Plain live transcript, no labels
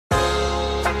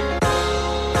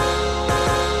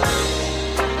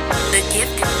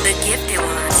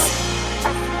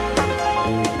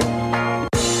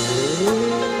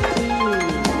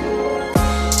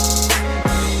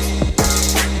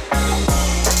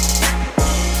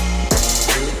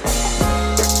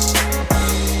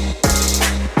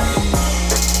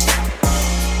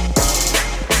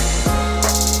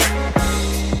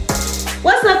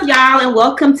everyone.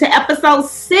 Welcome to episode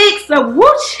 6 of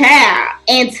Woo Child.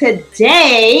 And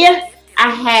today I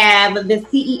have the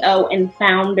CEO and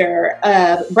founder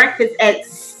of Breakfast at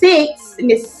 6,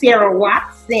 Miss Sarah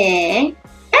Watson. Hey,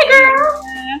 girl.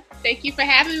 Thank you for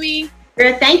having me.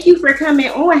 Girl, thank you for coming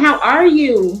on. How are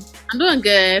you? I'm doing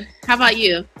good. How about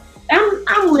you?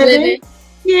 I'm living.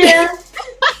 Yeah.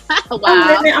 Wow. I'm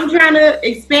living. I'm trying to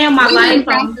expand my life.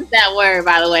 Practice that word,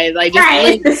 by the way. Like,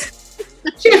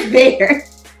 just there.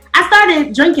 I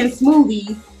started drinking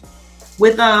smoothies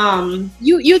with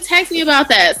You text me about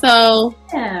that, so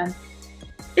yeah,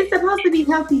 it's supposed to be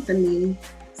healthy for me.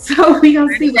 So we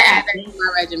gonna see what happens.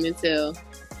 My regimen too.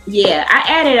 Yeah, I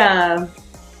added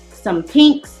some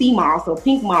pink sea moss or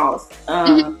pink moss.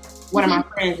 One of my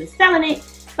friends is selling it,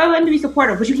 so let me be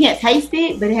supportive. But you can't taste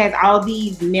it, but it has all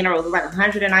these minerals, like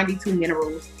 192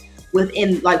 minerals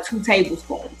within like 2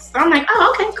 tablespoons. So I'm like,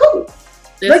 oh, okay, cool.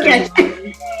 Look at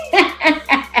you.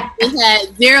 It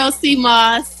had 0 sea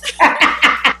moss,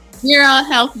 0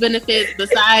 health benefits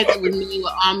besides it was made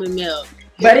with almond milk.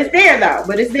 But it's there though.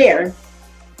 But it's there.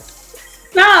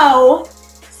 So,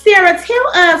 Sarah, tell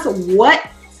us what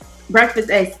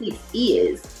Breakfast at 6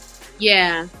 is.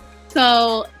 Yeah.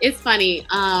 So it's funny.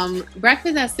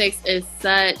 Breakfast at 6 is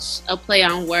such a play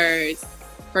on words.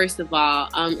 First of all,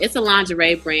 it's a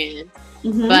lingerie brand,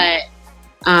 but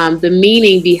the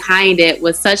meaning behind it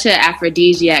was such an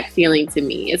aphrodisiac feeling to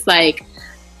me. It's like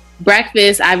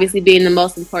breakfast, obviously being the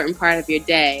most important part of your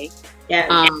day.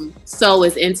 Yeah. So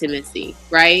is intimacy,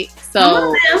 right?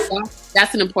 So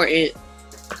that's an important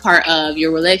part of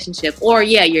your relationship or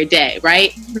your day,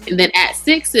 right? And then at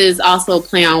 6 is also a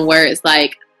play on words.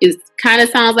 Like it kind of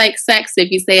sounds like sex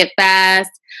if you say it fast.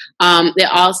 It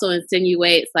also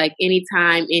insinuates like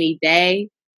anytime, any day.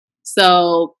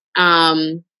 So,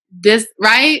 this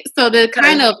right, so the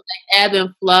kind of like ebb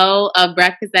and flow of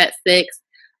Breakfast at 6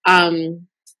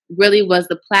 really was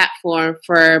the platform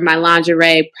for my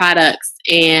lingerie products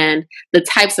and the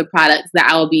types of products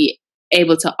that I will be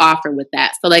able to offer with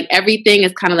that. So like everything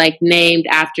is kind of like named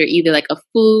after either like a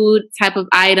food type of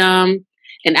item,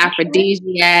 an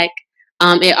aphrodisiac.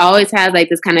 It always has like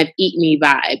this kind of eat me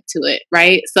vibe to it,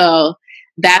 right? So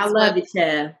that's I love it,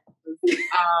 yeah.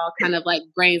 All kind of like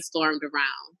brainstormed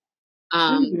around.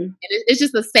 And it's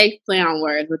just a safe play on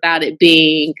words without it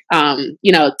being,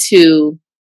 too,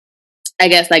 I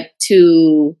guess, like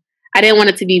too, I didn't want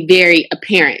it to be very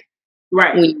apparent.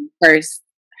 Right. When you first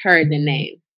heard the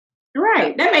name.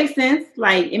 Right. That makes sense.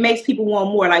 Like, it makes people want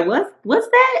more. Like, what's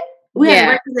that? We had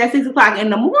breakfast at 6 o'clock in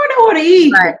the morning or the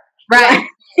evening. Right.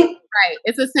 Right.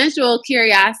 It's a sensual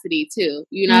curiosity too,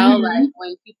 like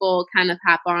when people kind of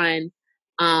hop on,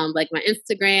 like my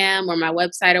Instagram or my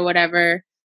website or whatever,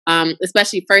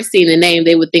 especially first seeing the name,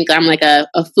 they would think I'm like a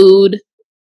food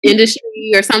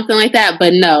industry or something like that.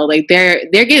 But no, like they're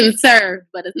getting served,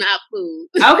 but it's not food.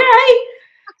 Okay.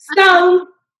 So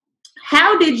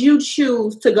how did you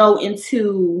choose to go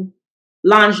into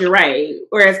lingerie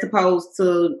or as opposed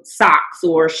to socks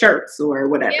or shirts or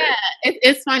whatever? Yeah,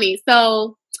 it's funny.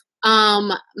 So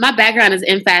my background is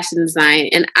in fashion design,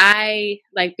 and I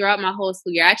like throughout my whole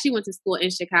school year, I actually went to school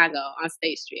in Chicago on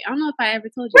State Street. I don't know if I ever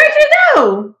told you. Where'd you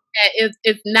go?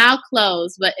 It's now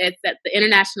closed, but it's at the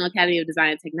International Academy of Design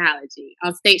and Technology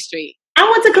on State Street. I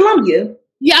went to Columbia.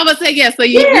 Yeah, I would say yes. So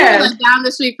you were like down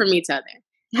the street from each other.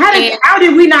 How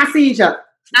did we not see each other?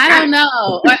 I don't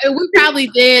know. We probably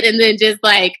did, and then just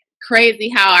like crazy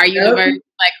how our universe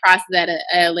like crosses at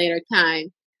a later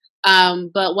time.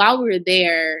 But while we were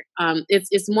there,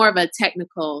 it's more of a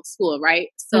technical school, right?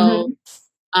 So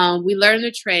we learned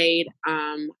the trade.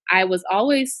 I was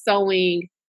always sewing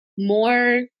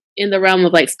more in the realm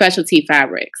of like specialty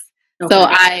fabrics. Okay. So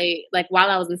I like while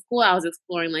I was in school, I was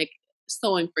exploring like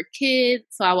sewing for kids.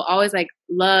 So I would always like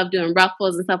love doing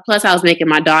ruffles and stuff. Plus I was making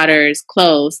my daughter's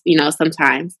clothes,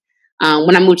 sometimes.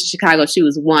 When I moved to Chicago, she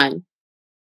was 1.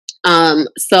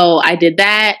 So I did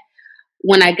that.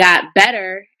 When I got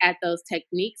better at those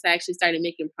techniques, I actually started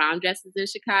making prom dresses in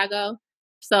Chicago.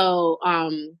 So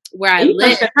where I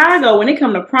live, Chicago, when it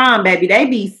come to prom, baby, they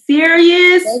be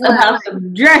serious about the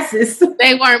dresses.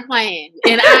 They weren't playing,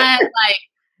 and I like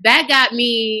that got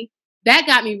me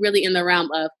really in the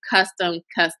realm of custom.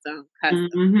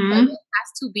 Mm-hmm. Like, it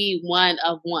has to be 1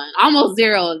 of 1, almost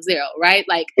 0 of 0, right?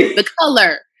 Like the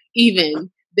color,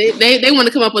 even. They want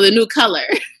to come up with a new color.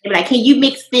 They're like, can you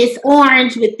mix this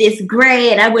orange with this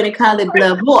gray? And I wouldn't call it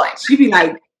blood voice. You'd be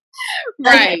like,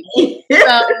 right.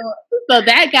 So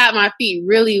that got my feet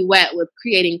really wet with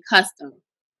creating custom.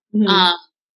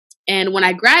 And when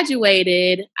I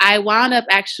graduated, I wound up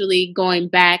actually going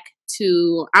back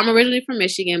to, I'm originally from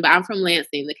Michigan, but I'm from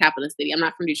Lansing, the capital city. I'm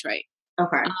not from Detroit.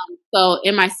 Okay. So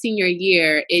in my senior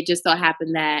year, it just so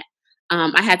happened that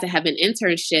I had to have an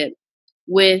internship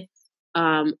with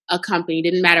a company,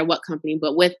 didn't matter what company,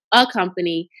 but with a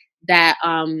company that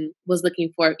was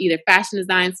looking for either fashion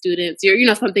design students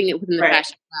or, something within the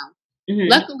fashion realm. Mm-hmm.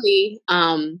 Luckily,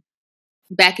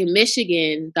 back in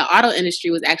Michigan, the auto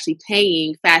industry was actually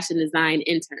paying fashion design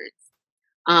interns.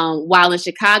 While in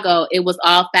Chicago, it was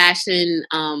all fashion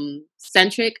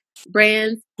centric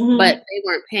brands, but they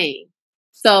weren't paying.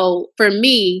 So for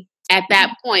me, at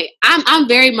that point, I'm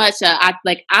very much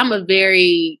I'm a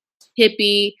very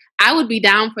hippie. I would be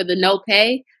down for the no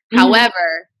pay.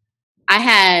 However, I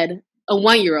had a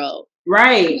 1-year-old.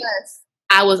 Right. Plus,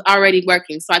 I was already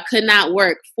working, so I could not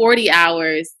work 40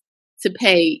 hours to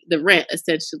pay the rent,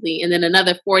 essentially, and then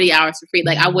another 40 hours for free.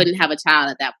 Like, I wouldn't have a child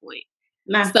at that point.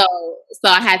 Nah. So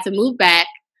I had to move back.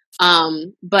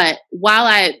 But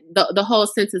while the whole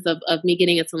sense of me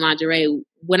getting into lingerie,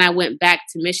 when I went back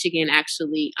to Michigan,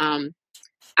 actually,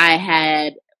 I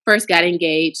had first got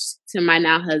engaged to my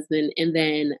now husband, and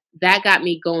then that got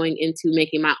me going into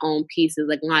making my own pieces,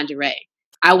 like lingerie.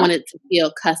 I wanted to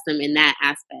feel custom in that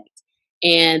aspect.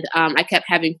 And I kept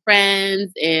having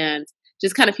friends and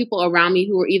just kind of people around me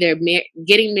who were either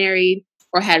getting married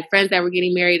or had friends that were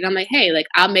getting married. And I'm like, hey, like,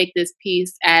 I'll make this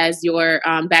piece as your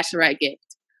bachelorette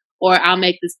gift. Or I'll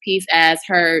make this piece as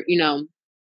her,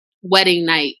 wedding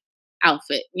night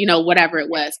outfit, whatever it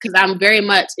was. Because I'm very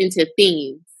much into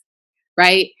themes,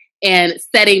 right? And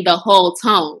setting the whole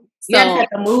tone. You gotta set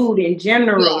the mood in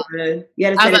general.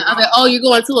 Yeah. I was like, oh, you're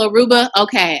going to Aruba?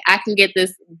 Okay, I can get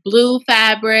this blue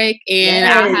fabric, and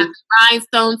I'll have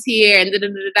rhinestones here, and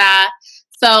da-da-da-da-da.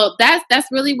 So that's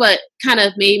really what kind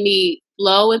of made me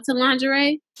flow into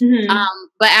lingerie.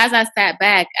 But as I sat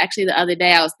back, actually the other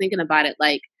day, I was thinking about it.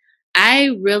 Like,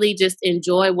 I really just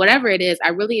enjoy whatever it is. I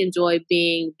really enjoy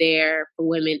being there for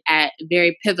women at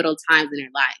very pivotal times in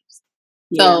their lives.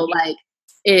 Yeah. So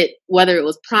like whether it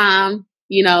was prom,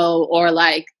 or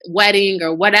like wedding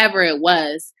or whatever it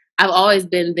was, I've always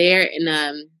been there in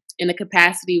a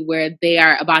capacity where they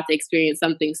are about to experience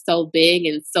something so big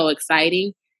and so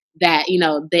exciting that,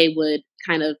 they would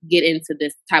kind of get into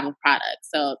this type of product.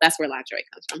 So that's where lingerie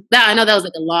comes from. Now, I know that was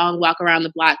like a long walk around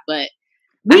the block, but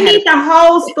we need the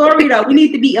whole story though. We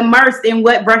need to be immersed in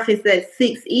what Breakfast at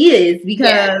 6 is,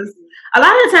 because a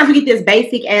lot of the times we get this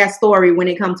basic ass story when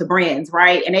it comes to brands,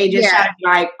 right? And they just try to be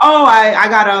like, oh, I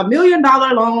got $1 million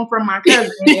loan from my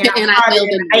cousin and I started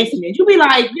in the basement. You be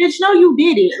like, bitch, no, you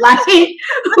did it. Like,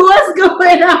 what's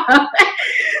going on?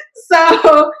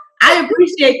 So I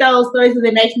appreciate those stories because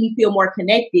it makes me feel more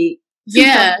connected to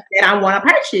something that I want to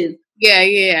purchase.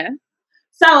 Yeah.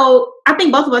 So I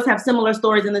think both of us have similar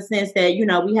stories in the sense that,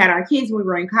 we had our kids when we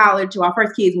were in college, or our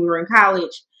first kids when we were in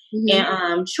college.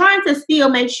 And trying to still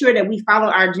make sure that we follow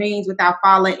our dreams without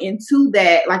falling into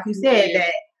that, like you said,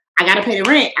 that I got to pay the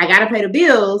rent, I got to pay the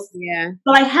bills. Yeah.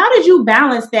 So like, how did you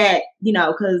balance that,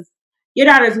 because your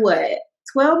daughter's what,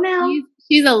 12 now?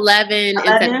 She's 11 in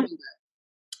September.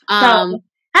 So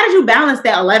how did you balance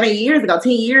that 11 years ago,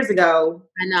 10 years ago?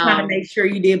 I know. Trying to make sure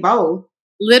you did both.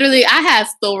 Literally, I have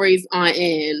stories on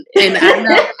end, and I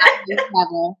know I just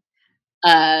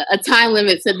have a time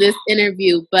limit to this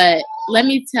interview, but let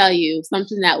me tell you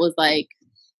something that was like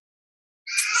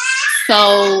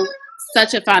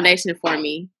such a foundation for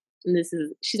me. And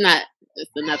she's not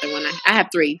just another one. I have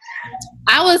 3.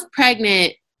 I was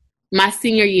pregnant my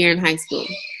senior year in high school.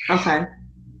 Okay.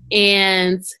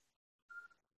 And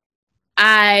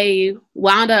I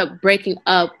wound up breaking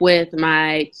up with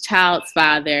my child's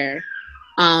father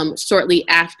shortly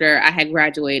after I had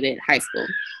graduated high school.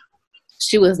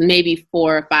 She was maybe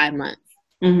 4 or 5 months.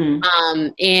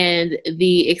 And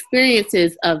the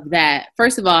experiences of that,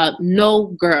 first of all,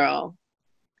 no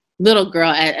little girl,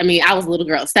 I was a little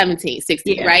girl, 17,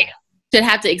 16, right? Should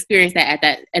have to experience that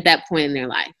at that point in their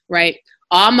life, right?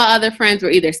 All my other friends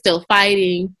were either still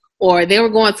fighting or they were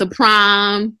going to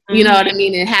prom, you know what I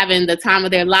mean? And having the time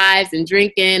of their lives and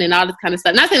drinking and all this kind of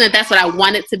stuff. Not saying that that's what I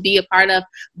wanted to be a part of,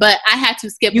 but I had to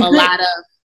skip a lot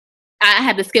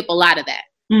of that.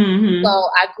 So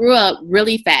I grew up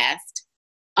really fast.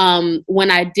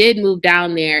 When I did move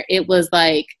down there, it was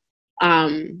like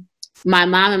my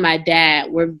mom and my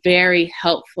dad were very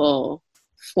helpful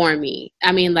for me.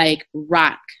 I mean, like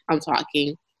rock, I'm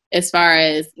talking. As far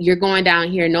as you're going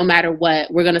down here, no matter what,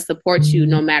 we're going to support you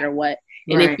no matter what.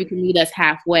 And if you can meet us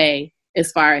halfway as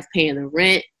far as paying the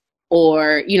rent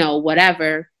or,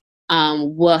 whatever,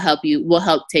 we'll help you. We'll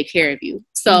help take care of you.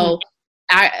 So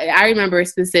I remember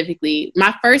specifically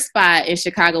my first spot in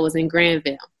Chicago was in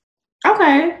Granville.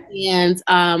 Okay. And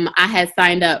I had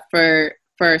signed up for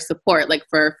for support, like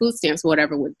for food stamps or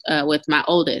whatever with my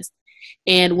oldest.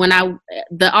 And when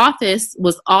the office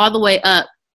was all the way up,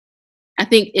 I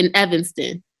think in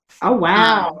Evanston. Oh,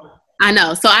 wow. I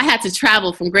know. So I had to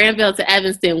travel from Granville to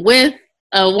Evanston with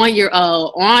a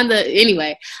 1-year-old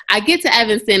anyway, I get to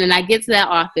Evanston and I get to that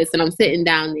office and I'm sitting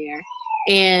down there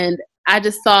and I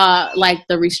just saw like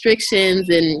the restrictions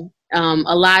and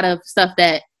a lot of stuff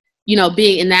that, you know,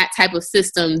 being in that type of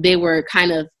system, they were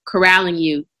kind of corralling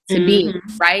you to be,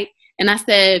 right? And I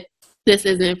said, this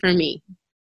isn't for me.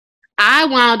 I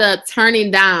wound up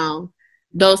turning down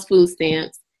those food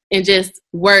stamps and just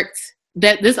worked.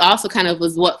 That this also kind of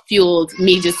was what fueled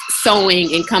me just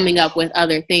sewing and coming up with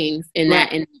other things in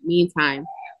the meantime,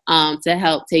 to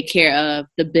help take care of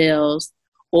the bills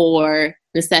or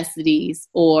necessities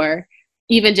or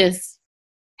even just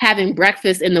having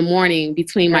breakfast in the morning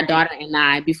between my daughter and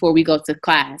I before we go to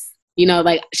class. You know,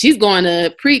 like she's going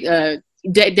to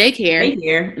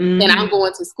daycare and I'm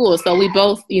going to school. So we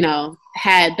both, you know,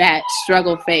 had that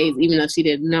struggle phase, even though she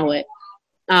didn't know it.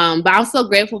 But I'm so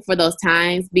grateful for those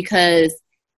times because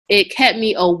it kept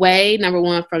me away, number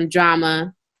one, from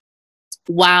drama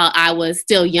while I was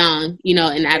still young, you know,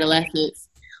 in adolescence.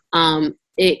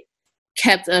 It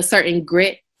kept a certain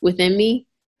grit within me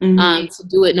to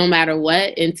do it no matter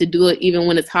what and to do it even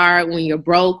when it's hard, when you're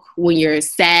broke, when you're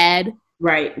sad.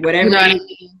 Right. Whatever. You know what I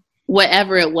mean?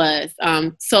 Whatever it was.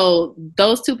 So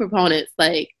those two proponents,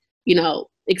 like, you know,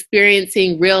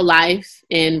 experiencing real life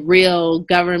and real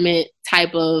government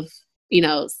type of, you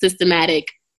know, systematic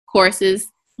courses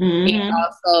and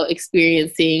also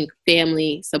experiencing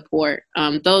family support.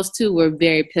 Those two were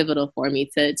very pivotal for me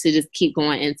to just keep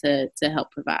going and to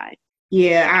help provide.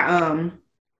 Yeah,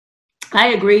 I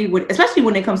agree with, especially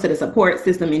when it comes to the support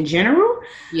system in general.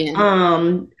 Yeah.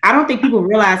 I don't think people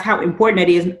realize how important that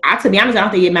is. To be honest, I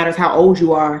don't think it matters how old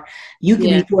you are. You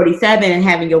can be 47 and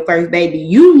having your first baby.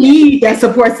 You need that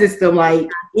support system. Like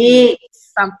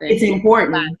it's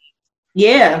important.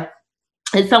 Yeah.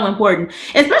 It's so important,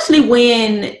 especially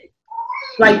when,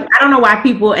 like, I don't know why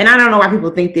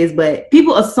people think this, but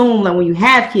people assume that when you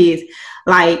have kids,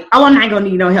 like, oh, I'm not going to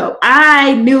need no help.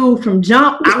 I knew from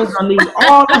jump I was going to need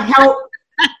all the help.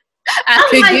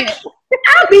 I'll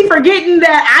be forgetting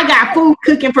that I got food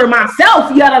cooking for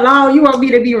myself, yet alone you want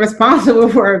me to be responsible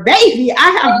for a baby. I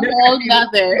have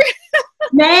another.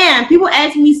 Man, people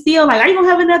ask me still, like, are you going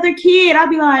to have another kid? I'll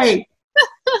be like,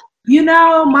 you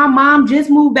know, my mom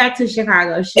just moved back to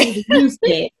Chicago. She was used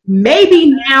to it. Maybe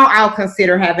now I'll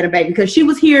consider having a baby because she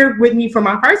was here with me for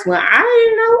my first one. I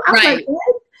didn't know. I was like,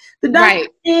 what? The doctor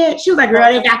said, she was like, girl,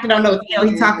 that doctor don't know what the hell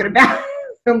he's talking about.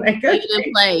 I'm like, okay.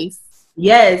 In place.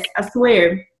 Yes, I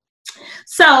swear.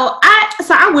 So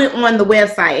I went on the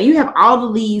website and you have all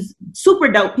of these super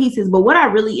dope pieces, but what I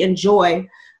really enjoy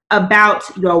about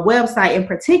your website in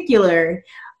particular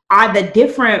are the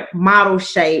different model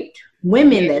shaped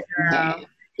women that you have.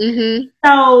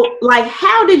 So, like,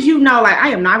 how did you know, like, I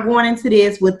am not going into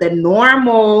this with the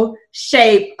normal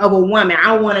shape of a woman.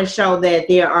 I want to show that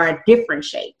there are different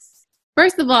shapes.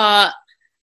 First of all,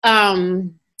 girl,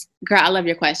 I love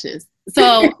your questions.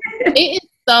 So it is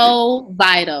so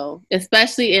vital,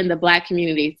 especially in the Black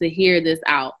community, to hear this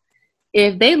out.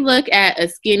 If they look at a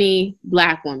skinny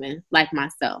Black woman like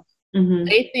myself,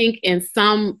 they think in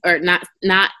some, or not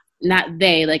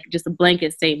they, like just a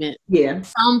blanket statement. Yeah.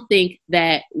 Some think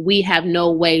that we have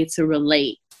no way to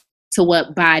relate to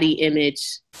what body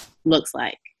image looks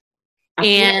like.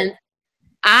 And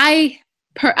I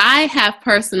have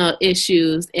personal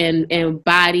issues and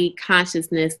body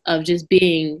consciousness of just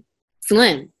being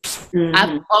slim.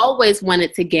 I've always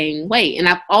wanted to gain weight and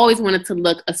I've always wanted to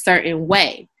look a certain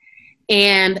way.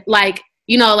 And like,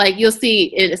 you know, like you'll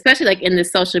see, especially like in the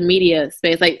social media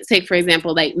space, like take, for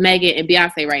example, like Megan and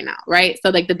Beyonce right now, right? So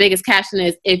like the biggest caption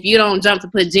is, if you don't jump to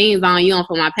put jeans on, you don't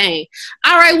feel my pain.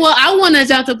 All right, well, I want to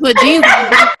jump to put jeans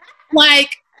on.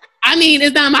 Like, I mean,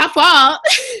 it's not my fault.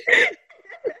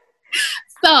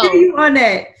 So you on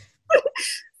that.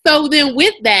 So then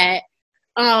with that,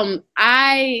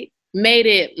 I made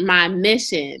it my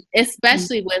mission,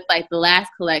 especially with like the last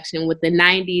collection with the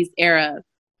 90s era.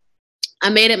 I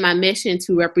made it my mission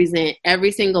to represent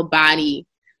every single body,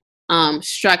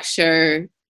 structure,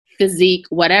 physique,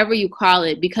 whatever you call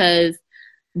it, because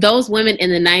those women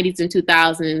in the 90s and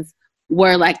 2000s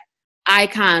were like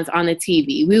icons on the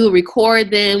TV. We would record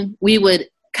them. We would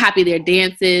copy their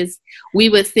dances. We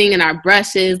would sing in our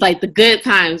brushes, like the good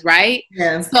times, right?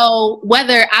 Yeah. So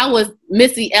whether I was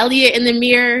Missy Elliott in the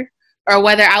mirror or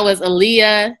whether I was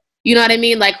Aaliyah, you know what I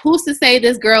mean? Like, who's to say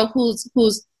this girl who's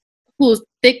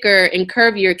thicker and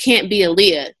curvier can't be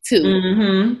Aaliyah too.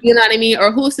 Mm-hmm. You know what I mean?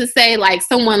 Or who's to say like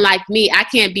someone like me, I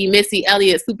can't be Missy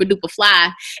Elliott super duper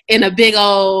fly in a big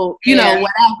old, you know,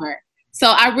 whatever. So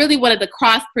I really wanted to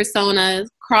cross personas,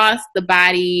 cross the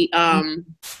body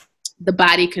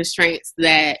constraints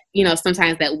that, you know,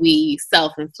 sometimes that we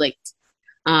self-inflict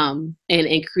and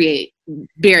create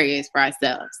barriers for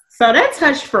ourselves. So that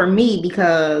touched for me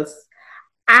because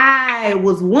I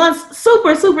was once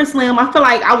super, super slim. I feel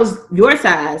like I was your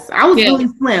size. I was really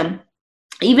slim.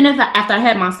 Even after I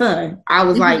had my son, I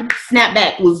was like,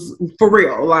 snapback was for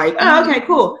real. Like, oh, okay,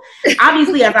 cool.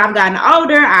 Obviously, as I've gotten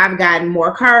older, I've gotten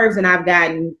more curves and I've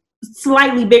gotten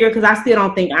slightly bigger because I still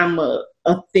don't think I'm a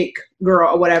thick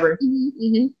girl or whatever.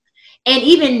 And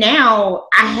even now,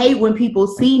 I hate when people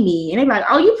see me and they're like,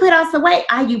 oh, you put on some weight.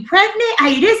 Are you pregnant? Are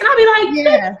you this? And I'll be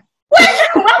like,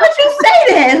 why would you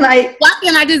say that? Like, why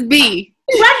can't I just be?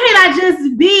 Why can't I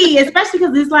just be? Especially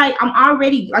because it's like I'm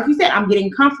already, like you said, I'm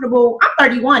getting comfortable. I'm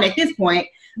 31 at this point.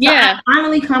 So I'm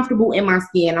finally comfortable in my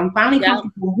skin. I'm finally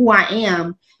comfortable who I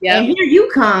am. And here you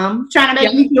come trying to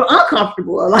make me feel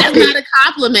uncomfortable. Like, that's not a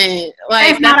compliment. Like,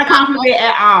 that's not a compliment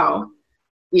at all.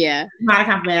 Yeah. Not a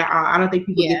compliment at all. I don't think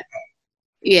people get that.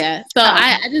 Yeah. So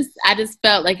I just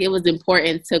felt like it was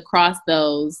important to cross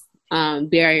those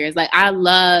barriers. Like I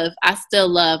still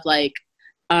love like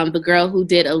the girl who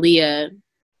did Aaliyah.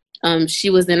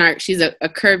 She's a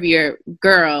curvier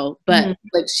girl, but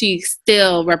like she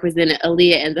still represented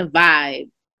Aaliyah and the vibe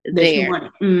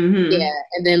there. Yeah.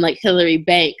 And then like Hillary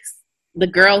Banks, the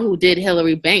girl who did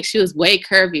Hillary Banks, she was way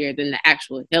curvier than the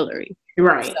actual Hillary.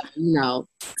 Right. So, you know,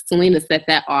 Selena set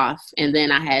that off. And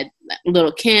then I had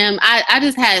Little Kim. I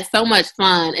just had so much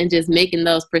fun in just making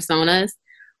those personas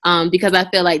because I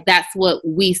feel like that's what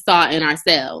we saw in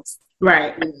ourselves.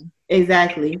 Right.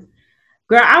 Exactly.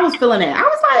 Girl, I was feeling it. I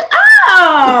was like,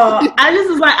 oh, I just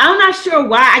was like, I'm not sure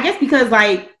why. I guess because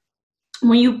like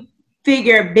when you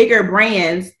figure bigger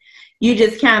brands, you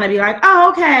just kind of be like, oh,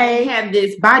 okay, have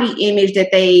this body image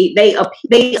that they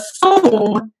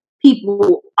assume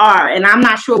people are, and I'm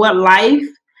not sure what life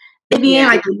they be in.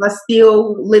 Like, they must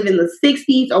still live in the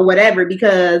 60s or whatever,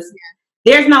 because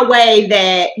there's no way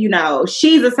that, you know,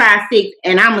 she's a size 6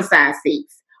 and I'm a size 6.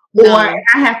 Or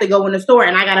I have to go in the store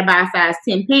and I got to buy a size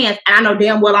 10 pants, and I know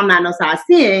damn well I'm not no size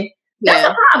 10. That's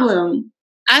a problem.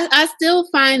 I still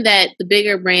find that the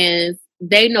bigger brands,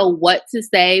 they know what to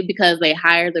say because they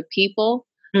hire the people,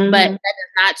 but that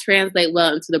does not translate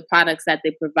well into the products that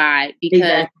they provide,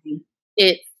 because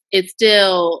it's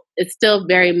still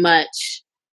very much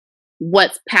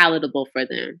what's palatable for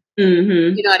them.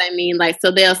 You know what I mean? Like,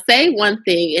 so they'll say one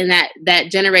thing and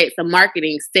that generates a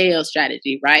marketing sales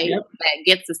strategy, right? That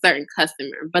gets a certain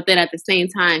customer, but then at the same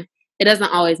time, it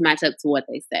doesn't always match up to what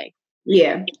they say.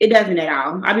 Yeah, it doesn't at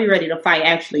all. I'll be ready to fight,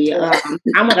 actually. I'm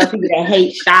one of those people that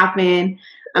hate shopping,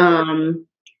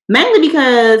 mainly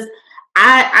because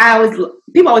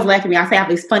people always laugh at me. I say I have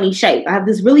this funny shape. I have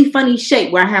this really funny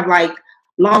shape where I have like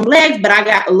long legs, but I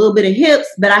got a little bit of hips,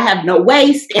 but I have no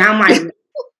waist. And I'm like,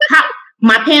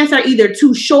 my pants are either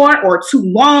too short or too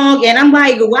long. And I'm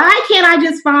like, why can't I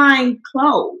just find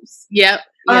clothes?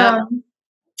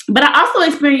 But I also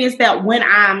experience that when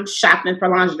I'm shopping for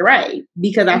lingerie,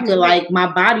 because I feel like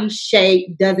my body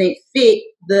shape doesn't fit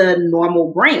the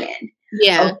normal brand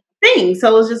thing.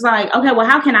 So it's just like, okay, well,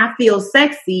 how can I feel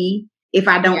sexy if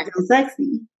I don't feel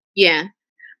sexy? Yeah.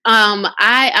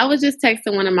 I was just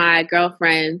texting one of my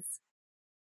girlfriends,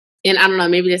 and I don't know,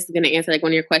 maybe this is going to answer like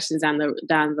one of your questions down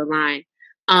the line.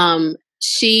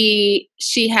 She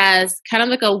has kind of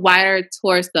like a wider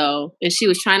torso, and she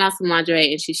was trying out some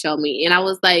lingerie and she showed me, and I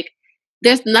was like,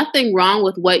 there's nothing wrong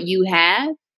with what you have.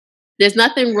 There's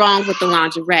nothing wrong with the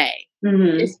lingerie.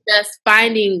 It's just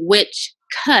finding which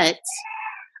cut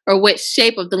or which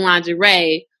shape of the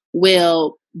lingerie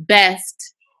will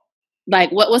best,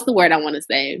 like, what's the word I want to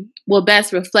say? Will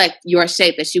best reflect your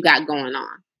shape that you got going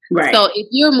on. Right. So if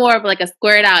you're more of like a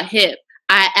squared out hip,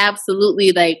 I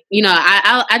absolutely, like, you know,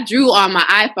 I drew on my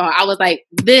iPhone. I was like,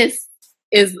 this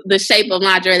is the shape of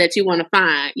lingerie that you want to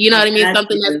find. You know what I mean?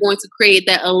 Something that's going to create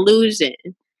that illusion.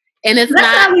 And that's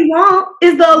all we want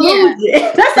is the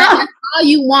illusion. That's all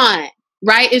you want,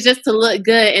 right? Is just to look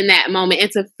good in that moment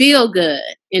and to feel good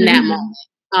in that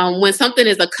moment. When something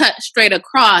is a cut straight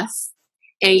across,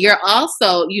 and you're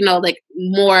also, you know, like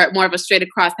more of a straight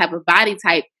across type of body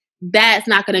type, that's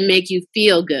not going to make you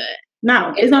feel good.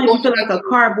 No, it's not going to feel like a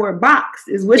cardboard box.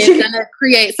 Is what it's going to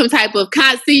create some type of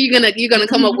see. You're gonna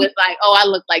come up with like, oh, I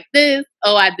look like this.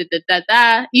 Oh, I did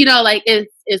da. You know, like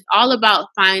it's all about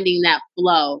finding that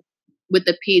flow with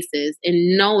the pieces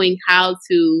and knowing how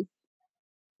to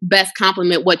best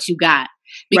complement what you got.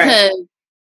 Because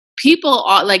people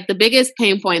are like the biggest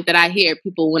pain point that I hear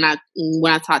people when I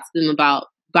talk to them about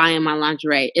buying my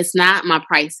lingerie. It's not my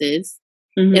prices.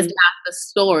 Mm-hmm. It's not the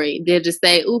story. They'll just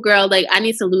say, "Ooh, girl, like I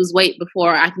need to lose weight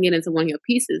before I can get into one of your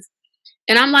pieces."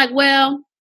 And I'm like, well,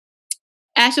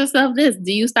 ask yourself this: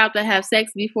 do you stop to have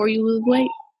sex before you lose weight?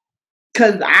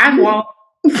 Because I won't.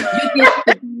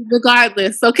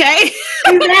 Regardless, okay?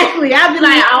 Exactly. I'll be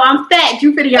like, oh, I'm fat.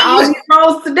 You finna get all these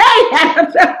rolls today. I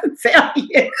don't know what to tell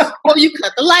you. Or you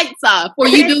cut the lights off. Or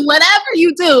you do whatever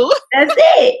you do. That's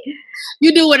it.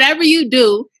 You do whatever you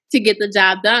do to get the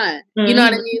job done. Mm-hmm. You know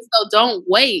what I mean? So don't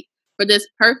wait for this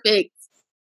perfect,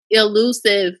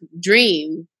 elusive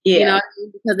dream. Yeah. You know what I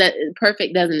mean? Because that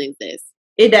perfect doesn't exist.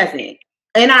 It doesn't.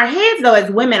 In our heads, though, as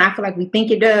women, I feel like we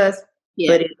think it does.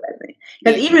 Yeah. But it doesn't.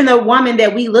 Because even the woman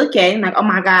that we look at, like, oh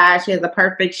my gosh, she has a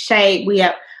perfect shape. We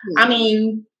have, I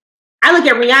mean, I look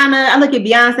at Rihanna, I look at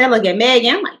Beyonce, I look at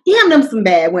Megan. I'm like, damn, them some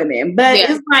bad women. But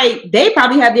it's like they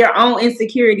probably have their own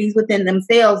insecurities within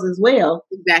themselves as well.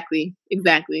 Exactly.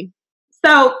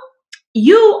 So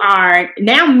you are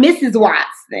now Mrs.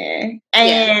 Watson,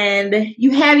 and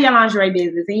you have your lingerie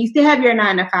business, and you still have your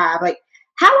 9-to-5. Like,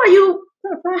 how are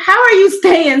you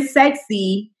staying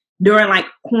sexy during like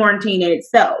quarantine in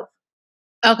itself?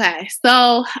 Okay,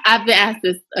 so I've been asked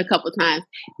this a couple times.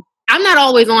 I'm not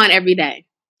always on every day.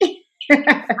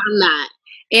 I'm not.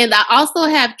 And I also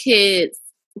have kids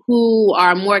who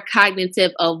are more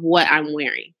cognitive of what I'm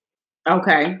wearing.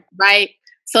 Okay. Right?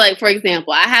 So like, for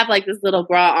example, I have like this little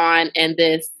bra on, and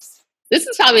this is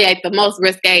probably like the most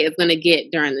risque it's going to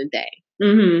get during the day.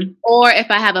 Mm-hmm. Or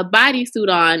if I have a bodysuit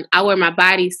on, I wear my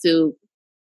bodysuit.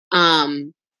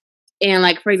 And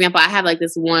like, for example, I have like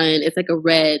this one, it's like a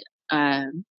red, I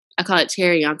call it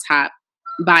cherry on top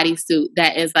bodysuit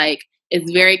that is like,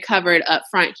 it's very covered up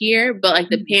front here, but like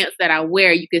the pants that I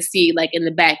wear, you can see like in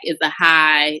the back is a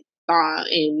high thong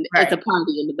and it's a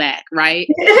pumpy in the back, right?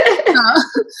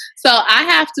 So I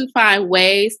have to find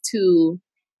ways to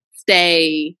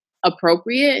stay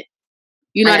appropriate.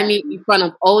 You know what I mean? In front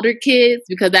of older kids,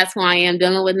 because that's who I am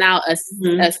dealing with now. A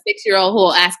 6-year-old who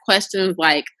will ask questions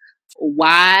like,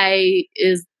 why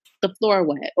is the floor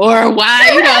wet? Or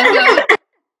why, you know.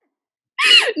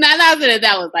 Not that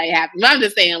that was like happening. I'm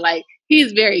just saying, like,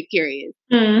 he's very curious.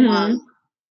 Mm-hmm.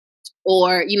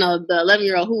 Or, you know, the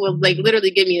 11-year-old who will like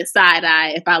literally give me a side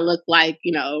eye if I look like,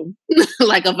 you know,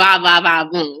 like a va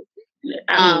boom.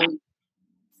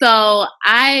 So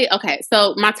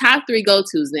my top 3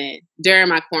 go-tos then during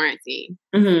my quarantine.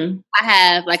 Mm-hmm. I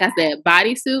have, like I said,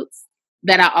 bodysuits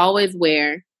that I always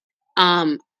wear.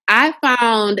 I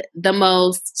found the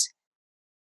most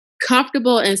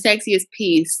comfortable and sexiest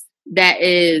piece that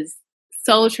is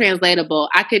so translatable.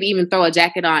 I could even throw a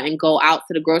jacket on and go out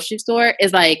to the grocery store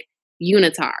is like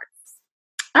unitards.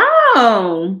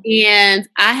 Oh. And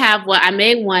I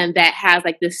made one that has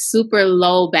like this super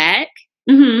low back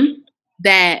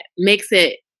that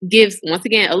gives, once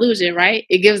again, illusion, right?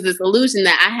 It gives this illusion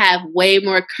that I have way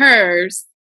more curves.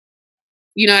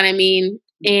 You know what I mean?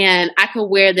 And I could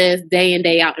wear this day in,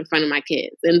 day out in front of my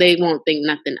kids and they won't think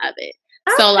nothing of it.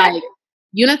 Okay. So like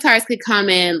unitards could come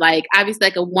in like obviously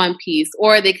like a one piece,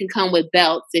 or they can come with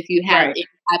belts if you have any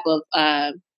type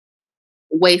of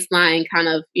waistline kind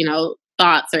of, you know,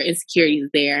 thoughts or insecurities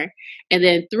there. And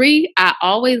then 3, I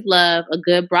always love a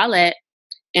good bralette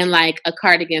and like a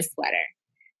cardigan sweater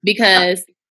because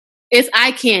it's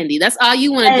eye candy. That's all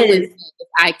you want to do is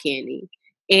eye candy.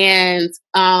 And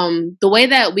the way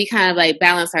that we kind of like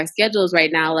balance our schedules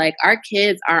right now, like our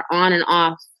kids are on and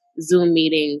off Zoom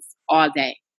meetings all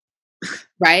day,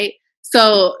 right?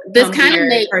 So this kind of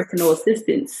makes personal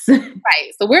assistants.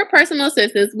 Right. So we're personal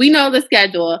assistants. We know the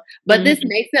schedule, but this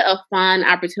makes it a fun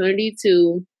opportunity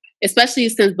to, especially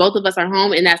since both of us are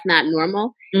home and that's not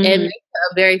normal, it makes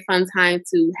it a very fun time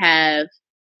to have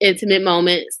intimate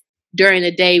moments during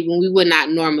the day when we would not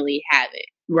normally have it.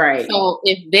 Right. So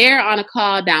if they're on a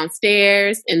call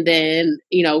downstairs and then,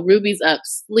 you know, Ruby's up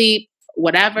asleep,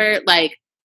 whatever, like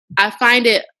I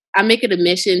make it a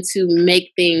mission to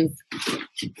make things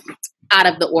out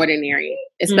of the ordinary,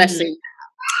 especially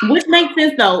now. Which makes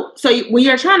sense though. So when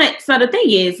you're so the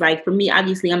thing is like for me,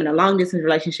 obviously I'm in a long distance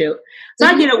relationship. So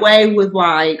I get away with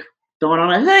like throwing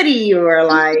on a hoodie or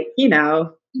like, you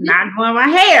know, not doing my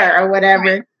hair or whatever.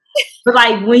 Right. But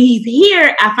like when he's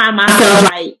here, I find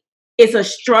myself like, it's a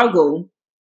struggle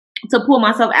to pull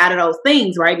myself out of those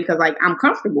things, right? Because like I'm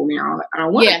comfortable now. I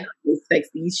don't want this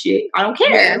sexy shit. I don't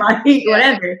care, like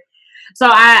whatever. So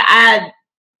I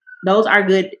those are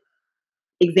good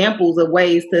examples of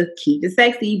ways to keep it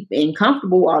sexy and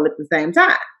comfortable all at the same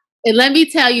time. And let me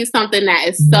tell you something that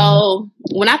is so.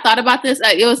 When I thought about this,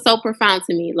 it was so profound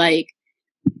to me. Like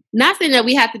not saying that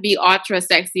we have to be ultra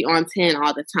sexy on 10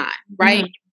 all the time, right?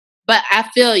 But I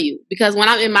feel you, because when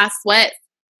I'm in my sweats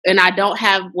and I don't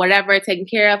have whatever taken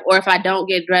care of, or if I don't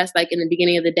get dressed like in the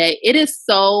beginning of the day, it is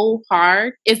so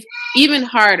hard. It's even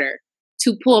harder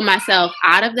to pull myself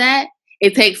out of that.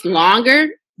 It takes longer.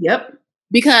 Yep.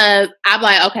 Because I'm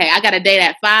like, okay, I got a date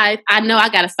at 5. I know I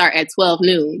got to start at 12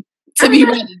 noon to be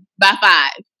ready by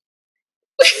 5.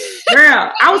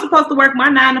 Girl, I was supposed to work my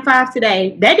 9 to 5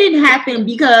 today. That didn't happen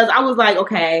because I was like,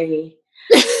 okay,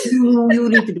 you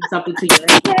need to do something to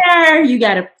your hair. You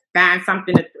got to find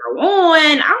something to throw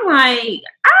on. I'm like,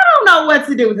 I don't know what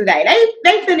to do today.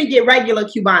 They finna get regular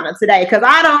Cubana today because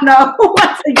I don't know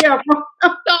what to get from.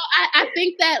 So I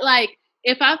think that, like,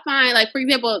 if I find, like, for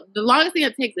example, the longest thing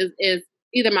it takes is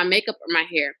either my makeup or my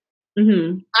hair.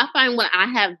 Mm-hmm. I find when I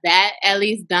have that at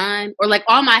least done, or like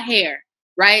all my hair,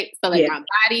 right? So like my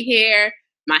body hair,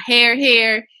 my hair.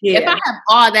 If I have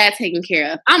all that taken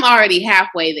care of, I'm already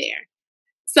halfway there.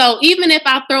 So even if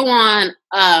I throw on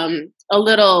a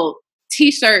little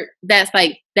t-shirt that's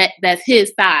like that's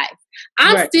his size,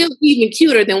 I'm still even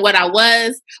cuter than what I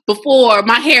was before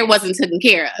my hair wasn't taken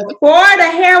care of. Before the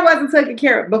hair wasn't taken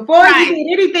care of. Before you did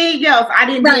anything else, I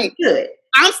didn't do good.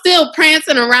 I'm still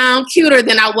prancing around cuter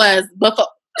than I was before.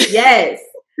 Yes.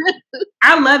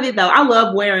 I love it though. I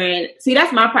love wearing. See,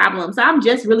 that's my problem. So I'm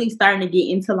just really starting to get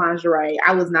into lingerie.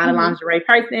 I was not a lingerie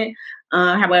person.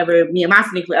 However, me and my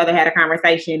significant other had a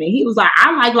conversation, and he was like,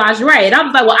 "I like lingerie," and I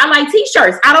was like, "Well, I like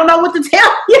t-shirts. I don't know what to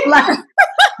tell you." Like,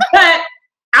 but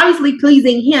obviously,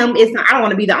 pleasing him is. I don't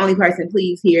want to be the only person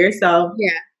pleased here. So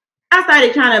I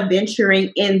started kind of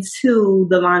venturing into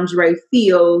the lingerie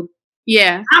field.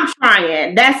 Yeah, I'm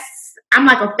trying. I'm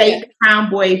like a fake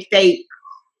tomboy, fake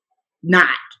not.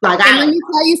 Like, and let me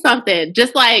tell you something.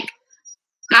 Just like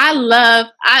I live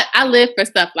for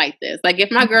stuff like this. Like if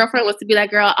my girlfriend was to be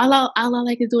like, "Girl, all I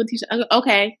like is doing t-shirt." I go,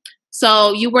 okay,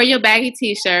 so you wear your baggy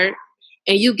t-shirt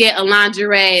and you get a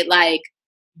lingerie like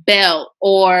belt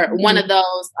or one of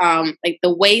those like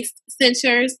the waist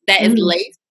cinchers that is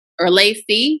lace or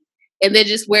lacy, and then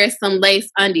just wear some lace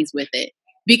undies with it.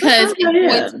 Because it's going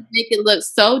to make it look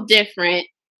so different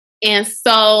and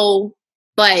so,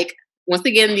 like, once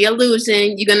again, the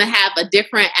illusion, you're going to have a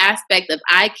different aspect of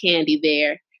eye candy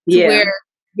there to where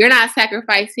you're not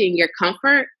sacrificing your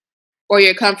comfort or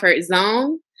your comfort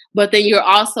zone, but then you're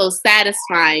also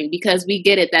satisfying because we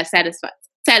get it that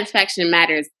satisfaction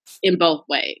matters in both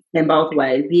ways. In both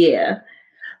ways, yeah.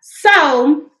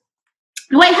 So,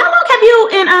 wait, how long have you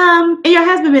and your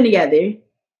husband been together?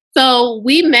 So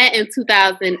we met in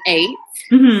 2008.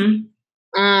 And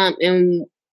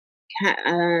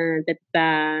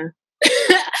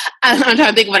I'm trying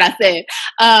to think of what I said.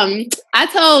 I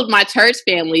told my church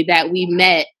family that we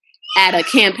met at a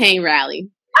campaign rally.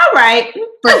 All right.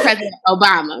 For President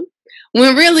Obama.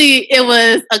 When really it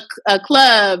was a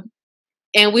club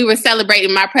and we were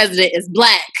celebrating my president is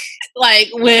black. Like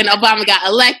when Obama got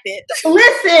elected.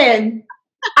 Listen.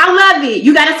 I love it.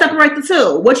 You got to separate the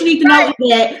two. What you need to know is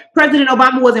that President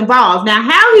Obama was involved. Now,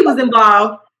 how he was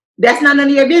involved, that's not none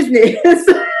of your business. That's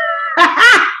why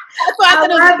I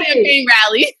thought it was a campaign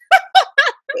rally.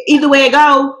 Either way it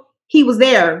go, he was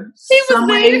there. Some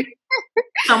way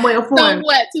or form. So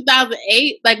what,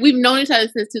 2008? Like we've known each other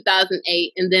since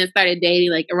 2008 and then started dating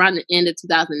like around the end of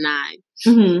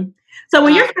 2009. So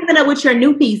when you're coming up with your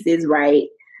new pieces, right?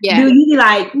 Yeah. Do you be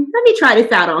like, let me try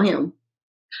this out on him?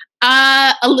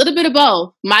 A little bit of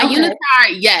both. My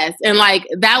unitard, yes. And like,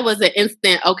 that was an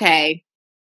instant, okay,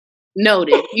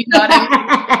 noted. You know what I mean?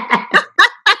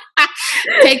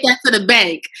 Take that to the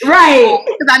bank. Right.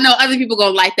 Because I know other people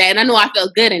gonna like that. And I know I feel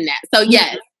good in that. So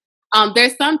yes.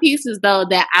 There's some pieces though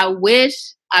that I wish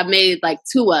I made like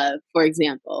 2 of, for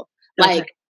example. Like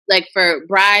for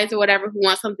brides or whatever who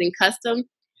want something custom.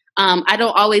 I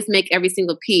don't always make every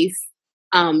single piece,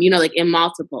 like in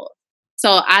multiple.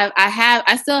 So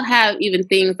I still have even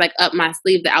things like up my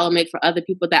sleeve that I will make for other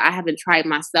people that I haven't tried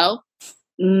myself.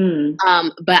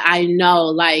 But I know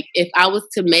like if I was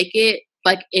to make it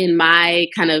like in my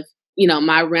kind of,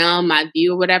 my realm, my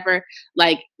view or whatever,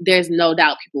 like there's no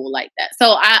doubt people will like that.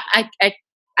 So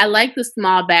I like the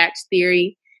small batch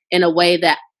theory in a way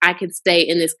that I can stay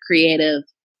in this creative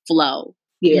flow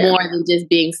more than just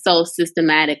being so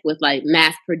systematic with like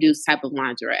mass produced type of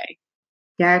lingerie.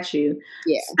 Got you.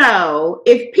 Yeah. So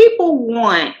if people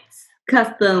want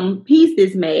custom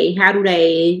pieces made, how do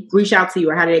they reach out to you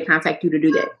or how do they contact you to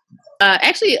do that?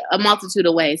 Actually, a multitude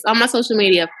of ways. On my social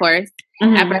media, of course.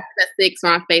 At Breakfast at 6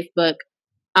 or on Facebook.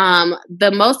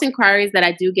 The most inquiries that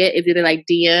I do get is either like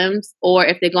DMs or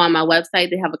if they go on my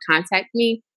website, they have a contact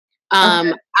me.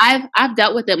 I've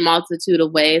dealt with it multitude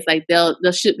of ways. Like they'll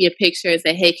shoot me a picture and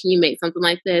say, "Hey, can you make something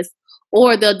like this?"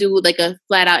 Or they'll do like a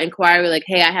flat out inquiry, like,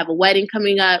 "Hey, I have a wedding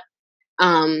coming up,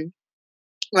 or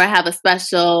I have a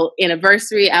special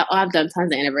anniversary." I've done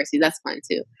tons of anniversaries. That's fun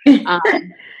too.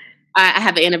 I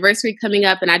have an anniversary coming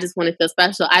up, and I just want to feel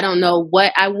special. I don't know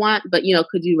what I want, but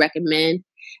could you recommend?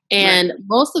 And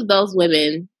most of those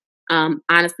women,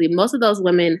 honestly, most of those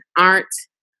women aren't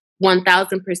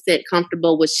 1,000%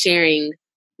 comfortable with sharing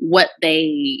what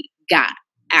they got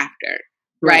after,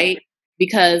 right?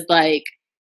 Because like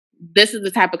this is the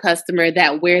type of customer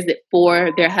that wears it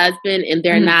for their husband, and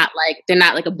they're not like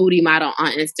a booty model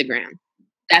on Instagram.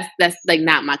 That's like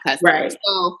not my customer. Right.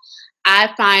 So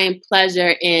I find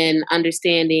pleasure in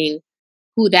understanding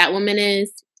who that woman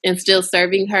is and still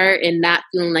serving her, and not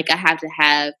feeling like I have to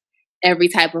have every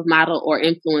type of model or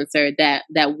influencer that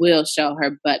will show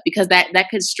her butt, because that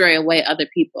could stray away other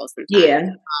people sometimes.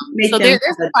 Yeah. So there's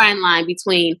a fine line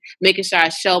between making sure I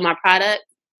show my product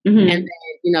and then,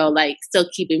 like still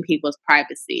keeping people's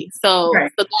privacy. So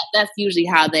that's usually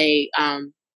how they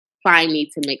find me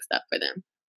to make stuff for them.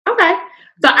 Okay.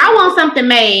 So I want something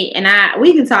made, and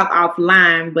we can talk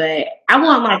offline, but I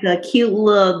want like a cute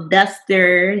little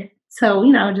duster, so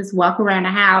just walk around the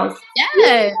house.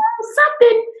 Yeah.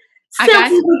 Something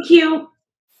simple, cute.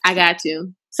 I got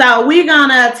you. So we're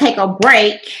gonna take a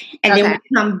break, and then when we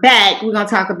come back, we're gonna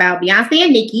talk about Beyonce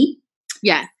and Nicki.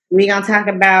 Yeah. We're gonna talk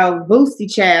about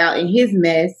Boosie Child and his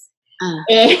mess,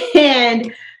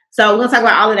 and so we're gonna talk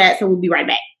about all of that. So we'll be right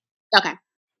back. Okay.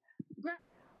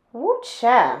 Woo,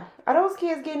 child. Are those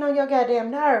kids getting on your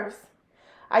goddamn nerves?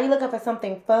 Are you looking for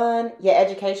something fun yet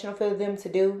educational for them to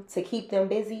do to keep them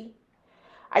busy?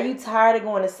 Are you tired of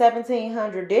going to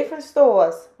 1,700 different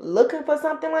stores looking for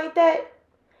something like that?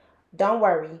 Don't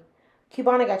worry.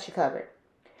 Cubana got you covered.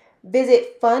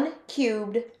 Visit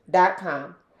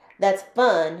funcubed.com. That's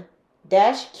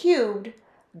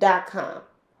fun-cubed.com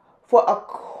for a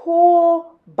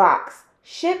cool box,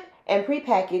 shipped and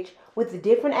prepackaged with the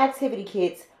different activity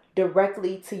kits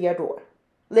directly to your door.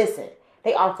 Listen,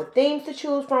 they offer themes to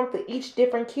choose from for each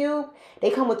different cube.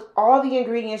 They come with all the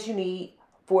ingredients you need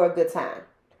for a good time.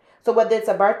 So whether it's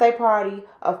a birthday party,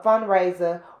 a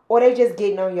fundraiser, or they just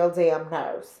getting on your damn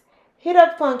nerves, hit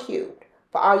up FunCubed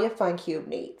for all your FunCube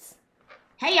needs.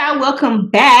 Hey y'all, welcome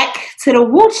back to the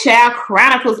Woo Child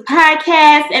Chronicles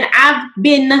podcast, and I've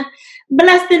been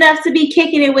blessed enough to be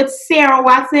kicking it with Sarah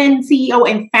Watson, CEO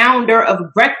and founder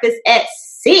of Breakfast at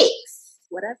 6.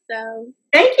 What up, though?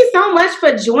 Thank you so much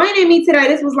for joining me today.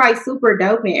 This was like super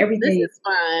dope and everything. This is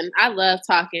fun. I love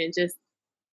talking. Just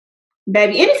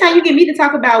baby, anytime you get me to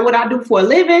talk about what I do for a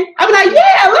living, I'm like,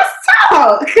 yeah, let's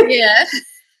talk. Yeah.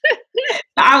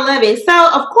 I love it.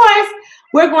 So, of course,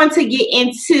 we're going to get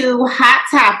into hot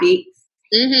topics.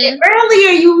 Mm-hmm.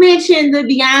 Earlier, you mentioned the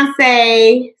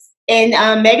Beyonce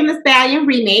and Megan Thee Stallion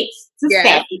remix.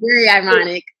 Yeah, very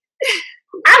ironic.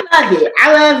 I love it.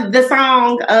 I love the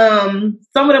song.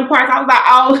 Some of them parts, I was like,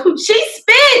 oh, she's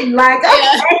spitting. Like,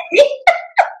 okay.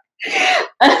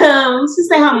 She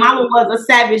said her mama was a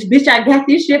savage bitch. I got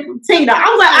this shit from Tina. I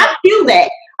was like, I feel that.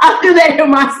 I feel that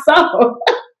in my soul.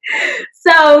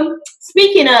 So,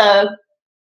 speaking of,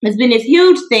 there's been this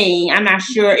huge thing. I'm not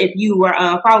sure if you were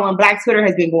following Black Twitter,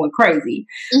 has been going crazy.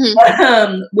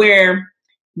 Mm-hmm. Where,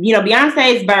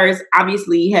 Beyonce's verse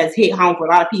obviously has hit home for a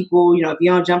lot of people. If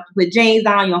you don't jump to put jeans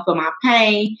on, you don't feel my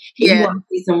pain. If you want to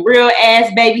see some real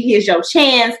ass, baby, here's your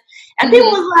chance. And people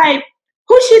was like,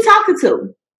 who's she talking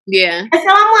to? Yeah. And so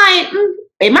I'm like,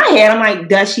 in my head, I'm like,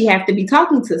 does she have to be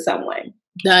talking to someone?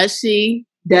 Does she?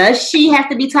 Does she have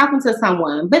to be talking to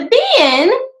someone? But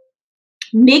then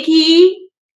Nicki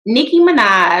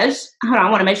Minaj, hold on, I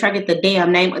want to make sure I get the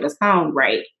damn name of the song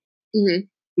right. Mm-hmm.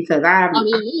 Because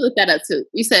you look that up too.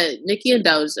 You said Nicki and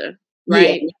Doja,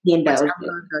 right? Yeah, Nicki and Doja.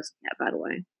 By the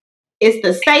way, it's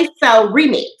the Say So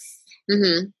remix,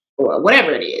 or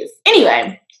whatever it is.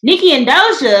 Anyway, Nicki and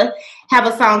Doja have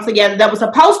a song together that was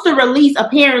supposed to release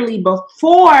apparently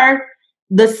before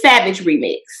the Savage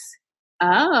remix.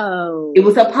 Oh, it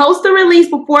was supposed to release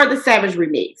before the Savage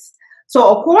remix.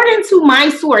 So according to my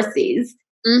sources.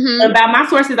 Mm-hmm. About my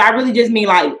sources, I really just mean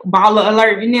like baller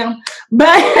alert,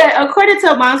 But according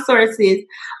to my sources,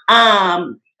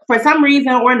 for some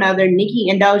reason or another, Nicki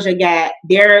and Doja got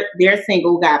their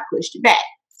single got pushed back.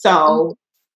 So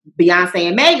Beyonce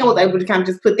and Megan was able to kind of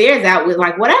just put theirs out with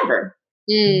like whatever.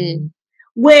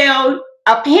 Well,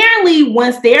 apparently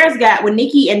when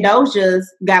Nicki and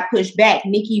Doja's got pushed back,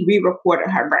 Nicki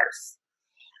re-recorded her verse.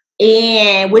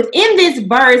 And within this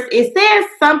verse, it says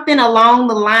something along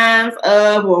the lines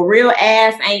of, well, real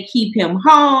ass ain't keep him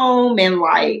home. And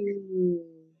like,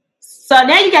 So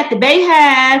now you got the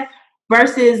Bayhive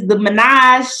versus the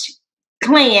Minaj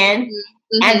clan,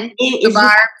 and it is just a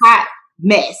hot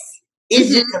mess. It's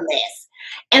just a mess.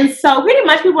 And so pretty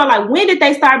much people are like, when did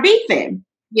they start beefing?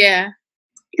 Yeah.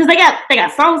 Because they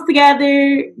got songs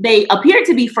together. They appear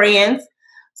to be friends.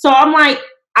 So I'm like,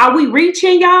 are we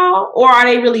reaching, y'all, or are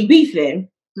they really beefing?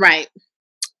 Right.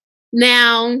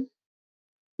 Now,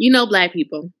 you know black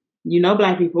people. You know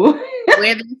black people.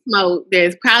 Where there's smoke,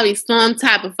 there's probably some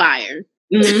type of fire.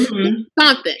 Mm-hmm.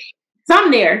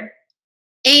 Something there.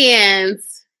 And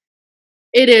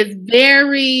it is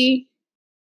very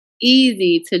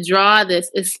easy to draw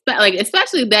this,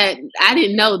 especially that I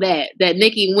didn't know that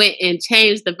Nicki went and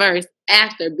changed the verse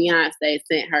after Beyonce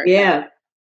sent her. Yeah.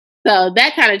 So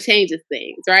that kind of changes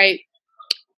things, right?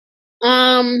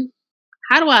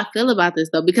 How do I feel about this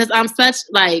though? Because I'm such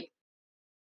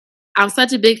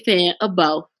a big fan of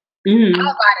both. Mm-hmm. I'll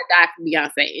ride or die for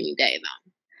Beyonce any day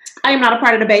though. I am not a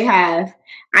part of the Bayhive.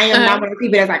 I am not one of the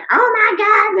people that's like, oh my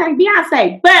God, like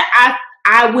Beyonce. But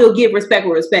I will give respect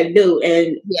where respect due.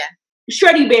 And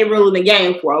Shorty been ruling the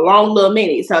game for a long little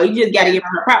minute. So you just got to give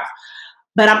her props.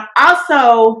 But I'm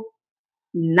also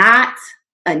not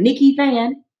a Nicki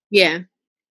fan. Yeah.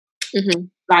 Mm-hmm.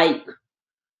 Like,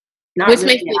 not which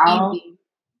really makes it easy.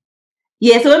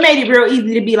 Yeah, so it made it real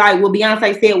easy to be like, well,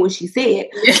 Beyonce said what she said.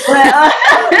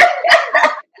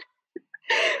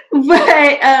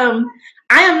 But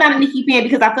I am not a Nicki fan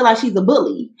because I feel like she's a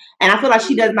bully. And I feel like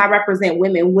she does not represent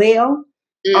women well.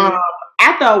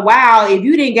 After a while, if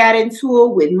you didn't get into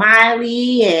it with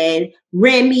Miley and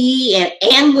Remy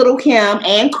and Lil' Kim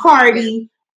and Cardi,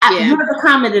 you're the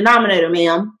common denominator,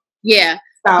 ma'am. Yeah.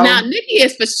 So, now, Nicki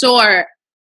is for sure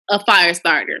a fire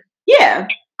starter. Yeah.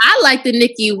 I like the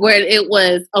Nicki where it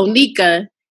was Onika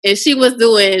and she was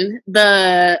doing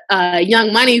the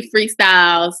Young Money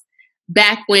freestyles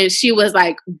back when she was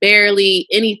like barely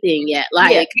anything yet.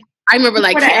 Like I remember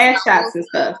like the ass shots and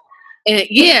stuff. And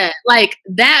like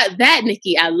that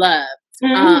Nicki I loved.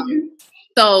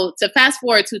 So to fast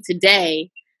forward to today,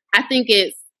 I think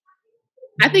it's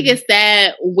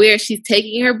sad where she's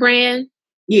taking her brand.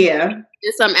 Yeah.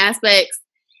 In some aspects.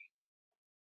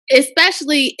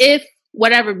 Especially if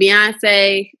whatever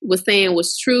Beyonce was saying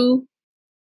was true,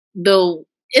 though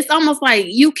it's almost like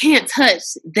you can't touch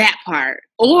that part.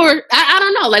 Or I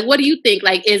don't know, like what do you think?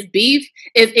 Like is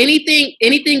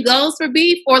anything goes for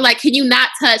beef? Or like can you not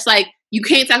touch, like you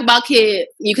can't talk about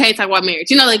kids, you can't talk about marriage.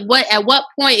 You know, like at what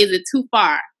point is it too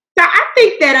far? So I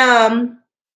think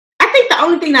the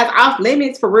only thing that's off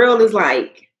limits for real is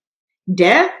like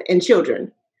death and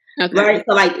children. Okay. Right?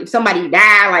 So like if somebody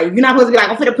died, like you're not supposed to be like,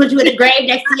 I'm gonna put you in the grave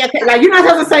next to your like you're not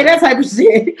supposed to say that type of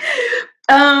shit.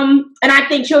 And I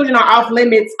think children are off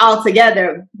limits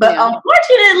altogether. But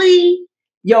unfortunately,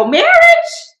 your marriage,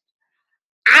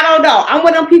 I don't know. I'm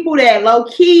one of them people that low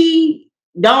key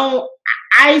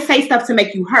I say stuff to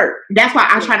make you hurt. That's why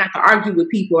I try not to argue with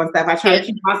people and stuff. I try to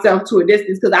keep myself to a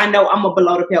distance because I know I'm a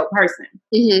below the belt person.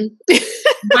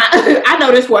 I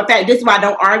know this for a fact. This is why I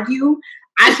don't argue.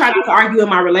 I try not to argue in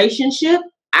my relationship.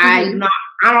 I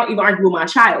don't even argue with my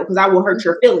child because I will hurt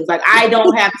your feelings. Like I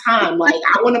don't have time. Like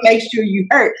I want to make sure you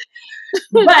hurt.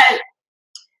 But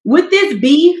with this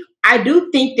beef, I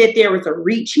do think that there is a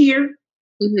reach here.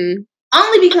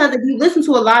 Only because if you listen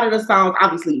to a lot of the songs,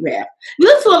 obviously you have. You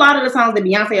listen to a lot of the songs that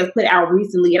Beyonce has put out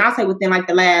recently, and I'll say within like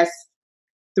the last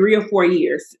 3 or 4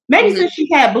 years, maybe since she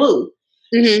had Blue.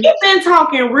 She's been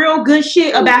talking real good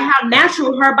shit about how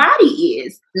natural her body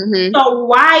is. So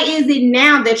why is it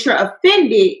now that you're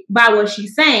offended by what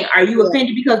she's saying? Are you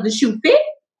offended because the shoe fit?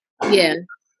 Yeah.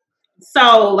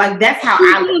 So like that's how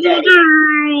I look at it.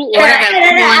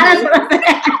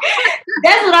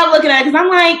 That's what I'm looking at because I'm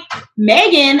like,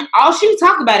 Megan, all she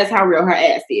talk about is how real her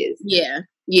ass is. Yeah.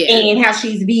 And how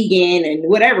she's vegan and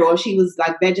whatever, or she was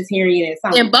like vegetarian and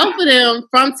something. And both of them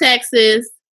from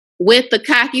Texas. With the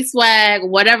cocky swag,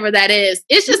 whatever that is,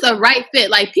 it's just a right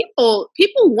fit. Like people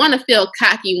want to feel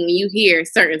cocky when you hear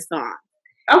certain songs.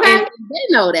 Okay, and they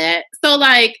know that. So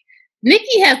like,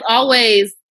 Nicki has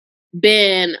always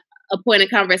been a point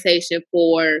of conversation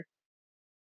for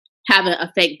having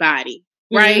a fake body,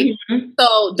 right?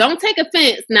 So don't take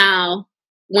offense now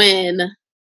when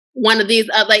one of these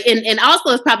and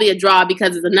also it's probably a draw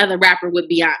because it's another rapper with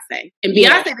Beyonce, and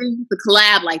Beyonce didn't used to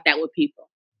collab like that with people.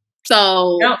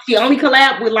 So no, she only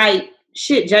collabed with like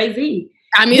Jay-Z.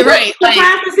 I mean, right?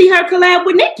 Surprised to see her collab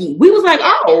with Nicki. We was like,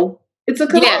 oh, it's a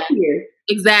collab here.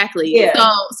 Exactly. Yeah.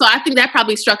 So I think that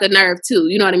probably struck a nerve too.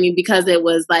 You know what I mean? Because it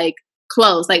was like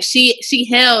close. Like she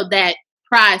held that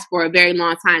prize for a very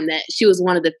long time. That she was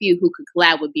one of the few who could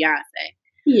collab with Beyonce.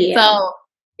 Yeah. So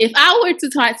if I were to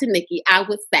talk to Nicki, I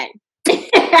would say,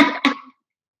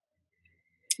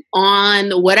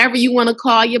 on whatever you want to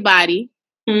call your body.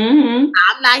 Mm-hmm.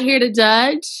 I'm not here to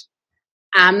judge.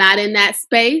 I'm not in that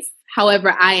space.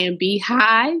 However, I am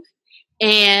Beehive.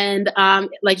 And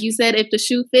like you said, if the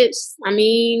shoe fits, I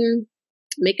mean,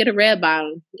 make it a red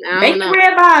bottom. Make the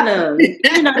red bottom.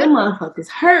 You know, them motherfuckers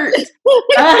hurt.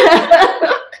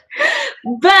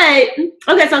 But,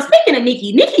 okay, so speaking of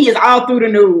Nicki is all through the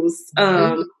news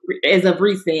as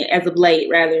of late,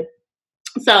 rather.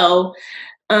 So,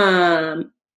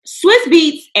 Swiss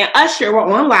Beats and Usher were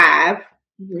on live.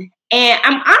 Mm-hmm. And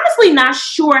I'm honestly not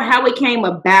sure how it came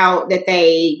about that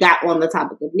they got on the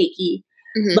topic of Nicki.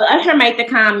 Mm-hmm. But Usher made the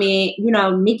comment, you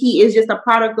know, Nicki is just a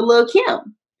product of Lil'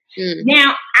 Kim. Mm-hmm.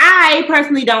 Now, I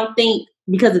personally don't think,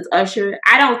 because it's Usher,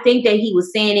 I don't think that he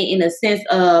was saying it in a sense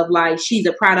of like she's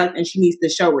a product and she needs to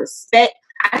show respect.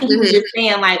 I think he was just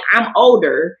saying like, I'm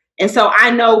older, and so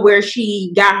I know where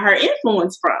she got her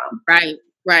influence from.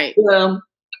 Right. Well,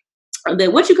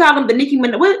 what you call them? The Nicki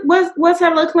Minaj. What's her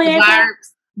little clan?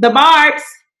 The Barbs.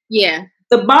 Yeah.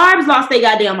 The Barbs lost their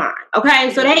goddamn mind.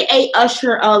 Okay, so they ate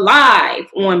Usher alive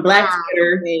on Black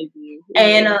Twitter.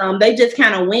 And they just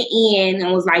kind of went in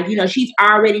and was like, you know, she's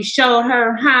already showed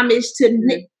her homage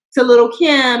to Lil'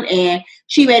 Kim, and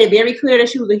she made it very clear that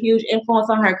she was a huge influence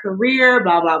on her career,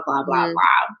 blah, blah, blah, blah,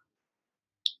 blah.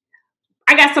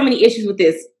 I got so many issues with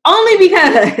this, only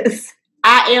because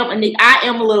I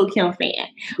am a Lil' Kim fan,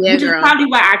 which is probably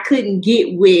why I couldn't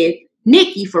get with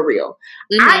Nicki for real.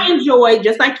 Mm-hmm. I enjoy,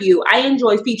 just like you, I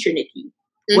enjoy feature Nicki.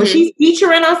 Mm-hmm. When she's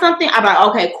featuring on something, I'm like,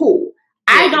 okay, cool.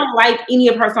 I don't like any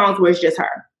of her songs where it's just her.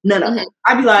 None of them.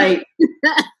 I'd be like,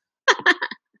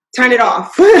 turn it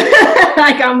off.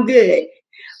 Like, I'm good.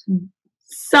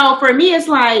 So for me, it's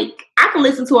like, I can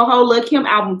listen to a whole Lil' Kim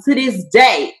album to this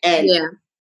day. And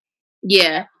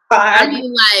yeah. I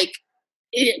mean, like,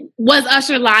 was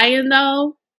Usher lying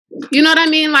though? You know what I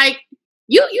mean? Like,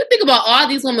 you think about all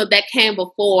these women that came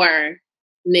before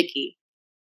Nicki.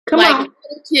 Come on.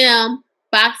 Kim,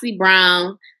 Foxy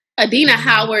Brown, Adina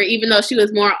Howard, even though she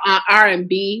was more on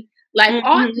R&B. Like,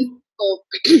 all these people,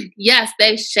 yes,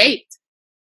 they shaped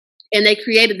and they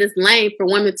created this lane for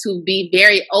women to be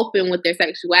very open with their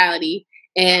sexuality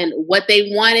and what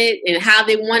they wanted and how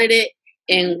they wanted it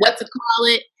and what to call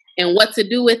it and what to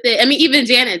do with it. I mean, even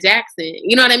Janet Jackson,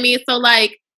 you know what I mean? So,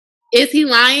 like, is he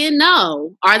lying?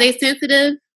 No. Are they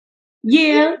sensitive?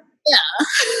 Yeah.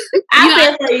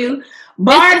 I feel for you.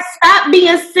 Bart, stop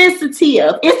being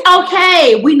sensitive. It's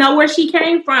okay. We know where she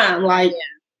came from. Like,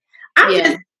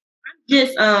 I'm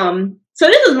just so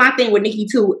this is my thing with Nicki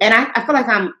too, and I feel like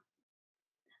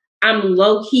I'm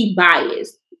low-key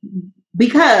biased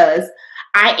because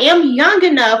I am young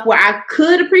enough where I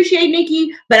could appreciate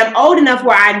Nicki, but I'm old enough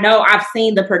where I know I've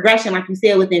seen the progression, like you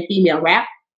said, within female rap.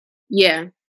 Yeah.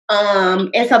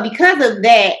 And so because of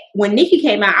that, when Nicki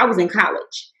came out, I was in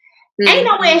college. Ain't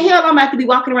no way in hell I'm about to be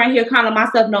walking around here calling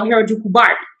myself no Harajuku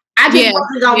Barbie. I just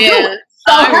wasn't gonna do it.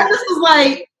 So I just was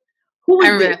like, who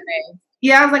is this?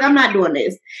 Yeah, I was like, I'm not doing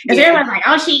this. And so everybody's like,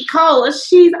 oh, she's cold.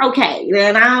 She's okay.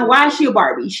 Then why is she a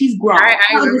Barbie? She's grown. I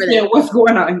understand what's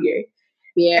going on here.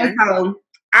 Yeah. And so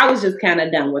I was just kind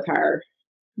of done with her.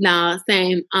 No,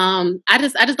 same. I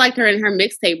just liked her in her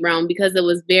mixtape realm because it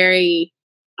was very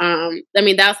I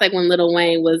mean, that was like when Lil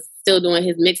Wayne was still doing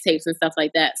his mixtapes and stuff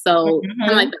like that. So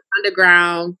kind of like the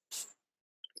underground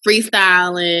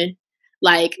freestyling,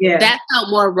 like that felt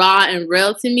more raw and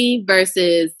real to me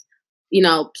versus, you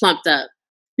know, plumped up.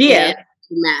 Yeah.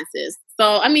 Masses.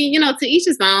 So, I mean, you know, to each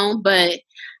his own, but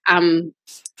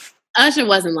Usher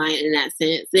wasn't lying in that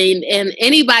sense. And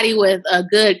anybody with a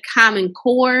good common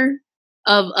core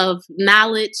of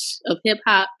knowledge of hip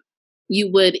hop,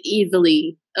 you would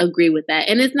easily agree with that.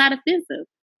 And it's not offensive.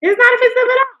 It's not offensive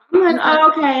at all. I'm like,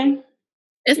 oh, okay.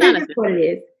 It's not offensive. What it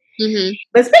is. Mm-hmm.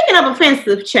 But speaking of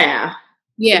offensive, child.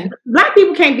 Yeah. Black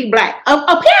people can't be black.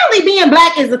 Apparently being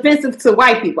black is offensive to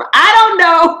white people. I don't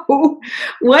know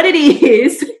what it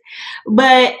is.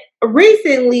 But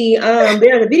recently,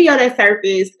 there's a video that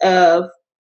surfaced of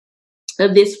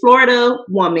this Florida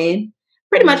woman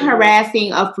pretty much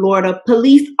harassing a Florida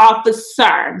police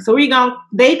officer. So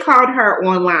they called her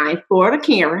online Florida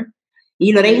Karen.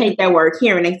 You know, they hate that word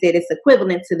Karen. They said it's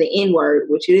equivalent to the N-word,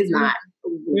 which it is not.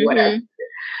 Whatever.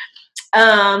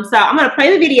 So I'm going to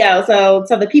play the video so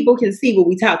the people can see what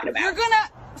we're talking about. You're going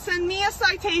to send me a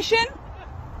citation?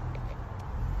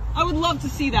 I would love to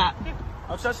see that.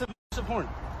 I'm such a porn.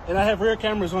 And I have rear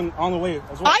cameras on the way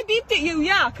as well. I beeped at you,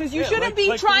 because you shouldn't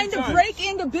be trying to break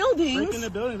into buildings. Break into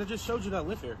buildings? I just showed you that I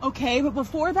live here. Okay, but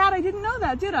before that, I didn't know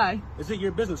that, did I? Is it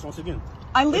your business, once again?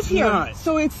 I live here,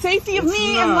 so it's safety of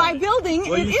me and my building.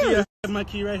 It is. have my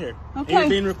key right here. Okay. And you're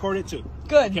being recorded too.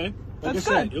 Good. Okay? Like That's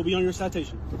I said, good. it'll be on your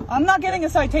citation. I'm not getting a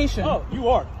citation. Oh, you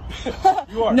are.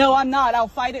 You are. No, I'm not. I'll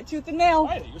fight it tooth and nail.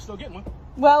 Fight it. You'll still get one.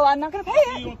 Well, I'm not going to pay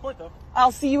See you it. in court, though.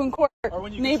 I'll see you in court, Or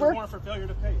when you neighbor. get your warrant for failure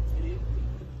to pay, idiot.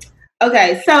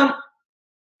 Okay, so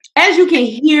as you can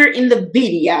hear in the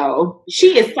video,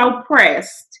 she is so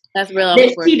pressed That's real.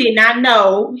 that she did not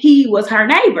know he was her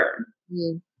neighbor.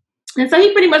 Mm. And so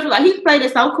he pretty much was like, he played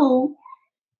it so cool.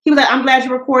 He was like, I'm glad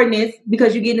you're recording this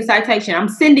because you're getting a citation. I'm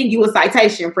sending you a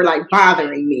citation for like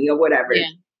bothering me or whatever. Yeah.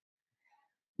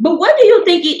 But what do you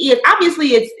think it is? Obviously,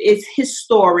 it's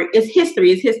historic. It's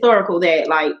history. It's historical that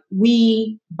like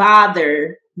we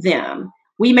bother them.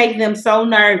 We make them so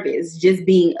nervous just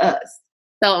being us.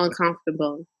 So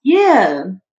uncomfortable. Yeah.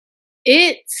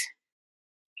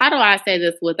 How do I say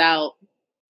this without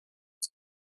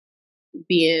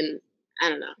being, I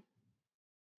don't know.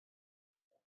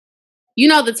 You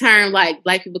know the term like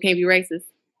black people can't be racist?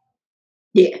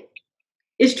 Yeah.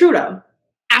 It's true though.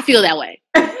 I feel that way.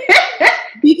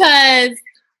 Because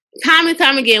time and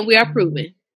time again, we are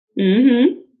proven,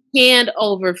 hand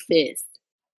over fist,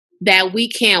 that we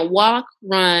can't walk,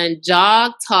 run,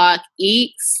 jog, talk,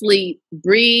 eat, sleep,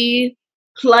 breathe,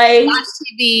 Play, watch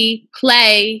TV,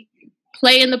 play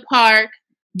in the park,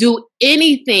 do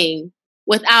anything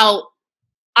without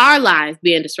our lives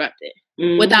being disrupted,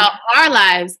 without our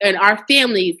lives and our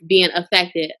families being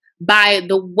affected by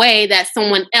the way that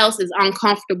someone else is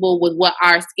uncomfortable with what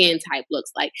our skin type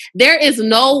looks like. There is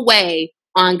no way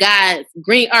on God's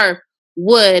green earth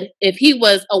would, if he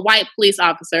was a white police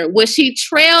officer, would she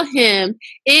trail him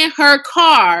in her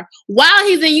car while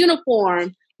he's in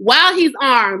uniform, while he's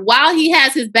armed, while he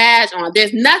has his badge on.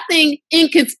 There's nothing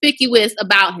inconspicuous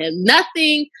about him,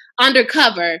 nothing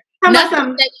undercover,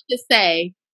 nothing that you could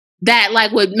say that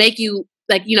like would make you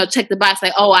like, you know, check the box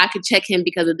like, oh, I could check him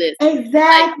because of this.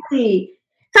 Exactly.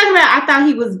 Talking about,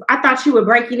 I thought you were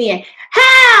breaking in.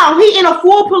 How? He in a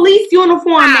full police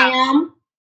uniform, ma'am.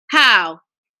 How?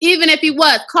 Even if he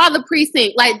was, call the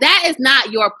precinct. Like, that is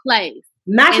not your place.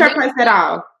 Not your place at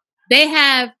all. They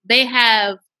have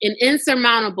an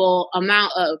insurmountable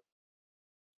amount of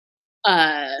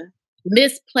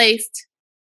misplaced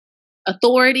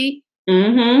authority,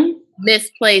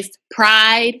 misplaced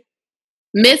pride,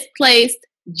 misplaced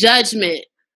judgment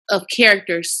of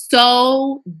character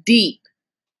so deep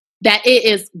that it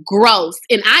is gross.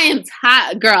 And I am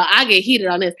tired, girl, I get heated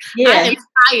on this. Yeah. I am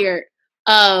tired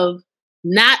of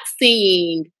not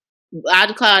seeing,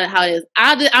 I'll call it how it is.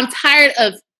 I'm tired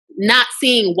of not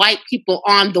seeing white people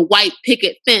on the white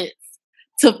picket fence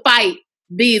to fight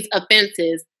these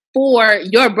offenses for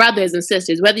your brothers and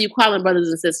sisters, whether you call them brothers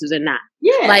and sisters or not.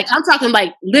 Yeah. Like, I'm talking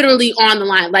like literally on the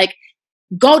line. Like,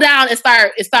 go down and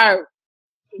start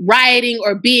rioting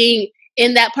or being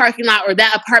in that parking lot or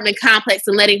that apartment complex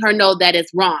and letting her know that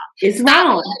it's wrong. It's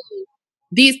wrong.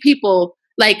 These people,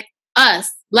 like us,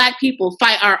 Black people,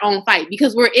 fight our own fight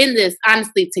because we're in this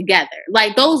honestly together.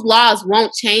 Like, those laws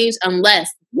won't change unless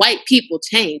white people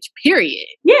change, period.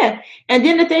 Yeah. And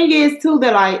then the thing is too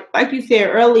that like you said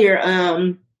earlier,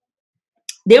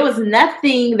 there was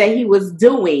nothing that he was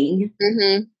doing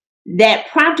that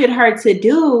prompted her to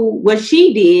do what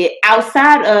she did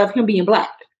outside of him being Black.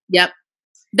 Yep.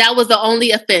 That was the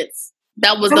only offense.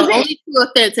 That was the only true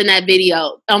offense in that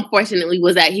video, unfortunately,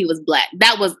 was that he was Black.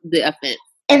 That was the offense.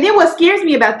 And then what scares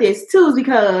me about this too is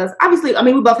because obviously, I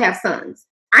mean, we both have sons.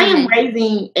 I am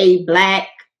raising a black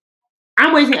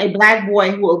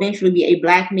boy who will eventually be a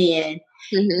Black man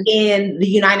in the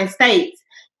United States.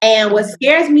 And what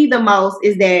scares me the most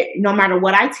is that no matter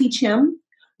what I teach him,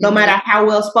 no matter how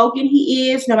well spoken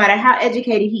he is, no matter how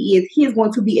educated he is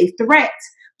going to be a threat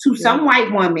to some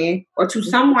white woman or to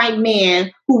some white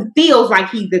man who feels like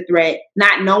he's a threat,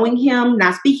 not knowing him,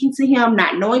 not speaking to him,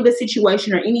 not knowing the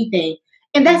situation or anything.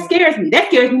 And that scares me. That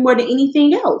scares me more than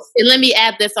anything else. And let me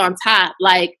add this on top.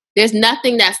 Like, there's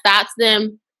nothing that stops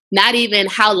them, not even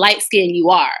how light-skinned you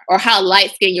are or how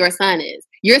light-skinned your son is.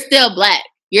 You're still Black.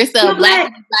 You're still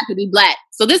Black to be Black.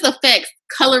 So this affects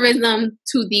colorism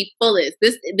to the fullest.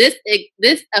 This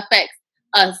affects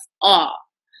us all.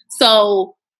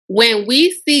 So when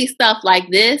we see stuff like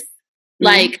this,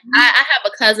 like I have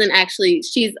a cousin actually.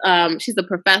 She's a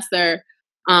professor.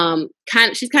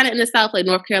 She's kind of in the South, like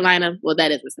North Carolina. Well,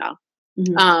 that is the South.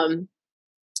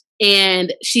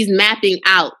 And she's mapping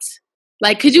out.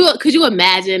 Like, could you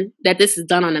imagine that this is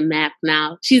done on a map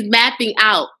now? She's mapping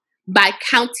out by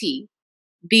county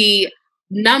the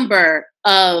number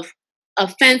of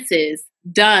offenses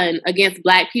done against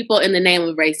Black people in the name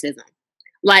of racism.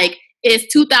 Like,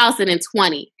 it's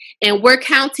 2020, and we're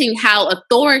counting how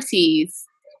authorities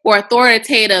or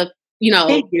authoritative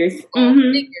figures.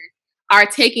 Figures are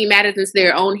taking matters into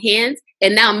their own hands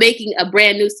and now making a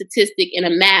brand new statistic and a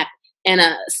map and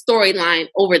a storyline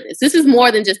over this. This is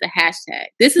more than just a hashtag.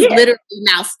 This is literally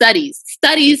now studies.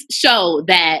 Studies show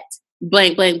that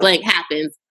blank, blank, blank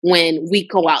happens when we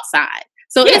go outside.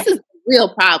 So this is a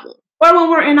real problem. Or when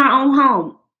we're in our own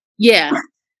home. Yeah.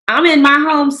 I'm in my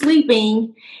home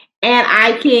sleeping and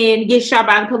I can get shot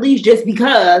by the police just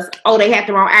because, they had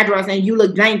the wrong address and you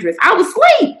look dangerous. I was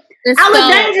asleep. I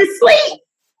look dangerous sleep.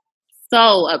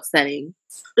 So upsetting.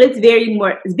 It's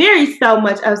very so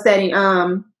much upsetting.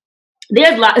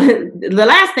 There's the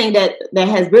last thing that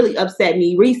has really upset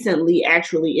me recently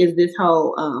actually is this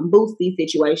whole Boosie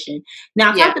situation.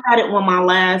 Now I talked about it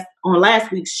on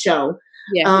last week's show.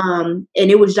 Yeah. And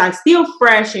it was like still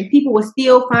fresh and people were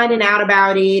still finding out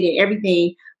about it and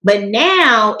everything. But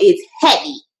now it's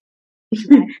heavy.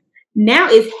 Now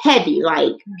it's heavy.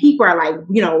 Like people are like,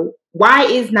 why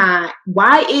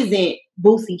isn't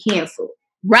Boosie canceled?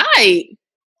 Right.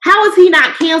 How is he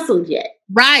not canceled yet?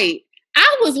 Right.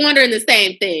 I was wondering the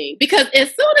same thing because as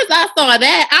soon as I saw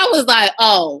that, I was like,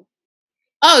 oh,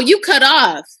 you cut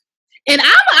off. And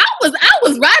I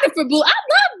was riding for Boosie. I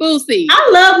love Boosie. I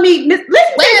love me.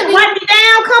 Listen, wipe me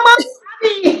down. Come on.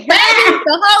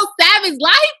 The whole Savage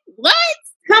Life? What?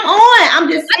 Come on. I'm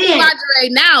just saying. I lingerie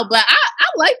now, but I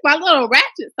like my little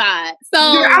ratchet side. So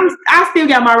I still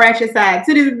got my ratchet side.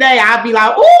 To this day, I'll be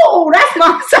like, oh, that's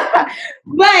my side.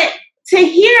 But to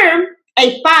hear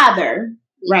a father,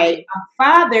 right? A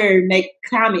father make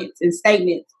comments and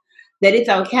statements that it's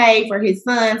okay for his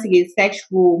son to get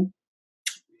sexual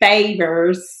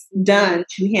favors done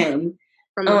to him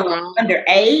from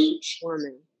underage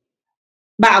woman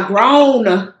by a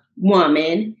grown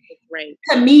woman. Right.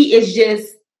 To me, it's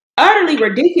just utterly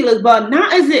ridiculous. But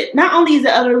not only is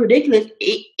it utterly ridiculous,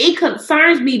 it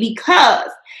concerns me because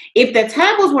if the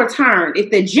tables were turned, if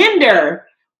the gender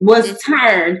was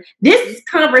turned, this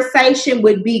conversation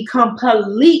would be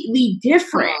completely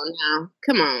different.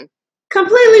 Come on.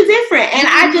 Completely different. And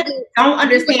I just don't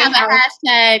understand how a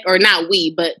hashtag, or not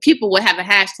we, but people would have a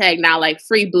hashtag now like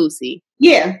free Boosie.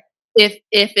 Yeah. If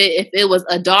it was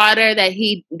a daughter that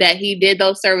he did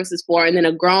those services for, and then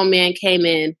a grown man came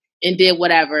in and did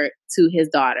whatever to his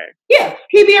daughter. Yeah.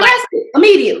 He'd be arrested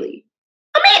immediately.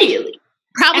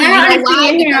 Probably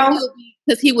why?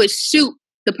 Because he would shoot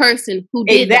the person who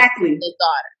did that to his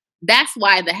daughter. That's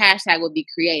why the hashtag would be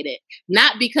created.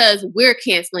 Not because we're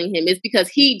canceling him. It's because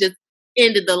he just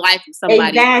ended the life of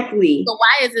somebody. Exactly. So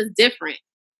why is this different?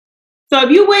 So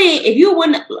if you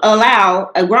wouldn't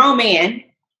allow a grown man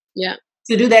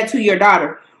to do that to your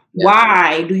daughter,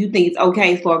 why do you think it's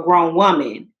okay for a grown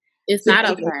woman? It's not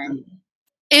okay.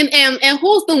 And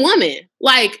who's the woman?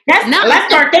 Like let's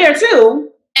start there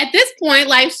too. At this point,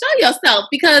 like, show yourself,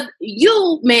 because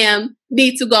you, ma'am,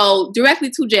 need to go directly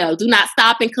to jail. Do not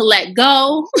stop and collect.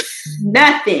 Go.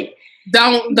 Nothing.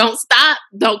 Don't stop.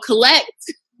 Don't collect.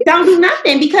 Don't do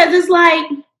nothing, because it's like,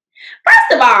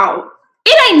 first of all,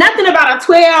 it ain't nothing about a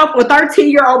 12 or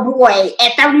 13-year-old boy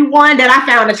at 31 that I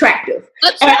found attractive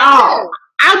at all.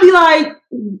 I'll be like,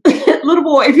 little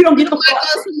boy, if you don't get the fuck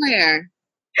go somewhere,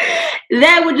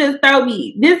 that would just throw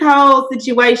me. This whole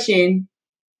situation.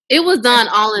 It was done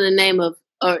all in the name of,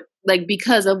 or like,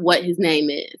 because of what his name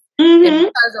is. Mm-hmm. And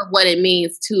because of what it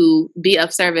means to be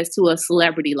of service to a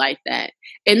celebrity like that.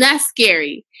 And that's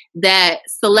scary, that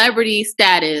celebrity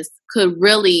status could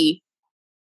really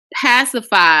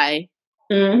pacify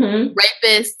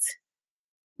rapists,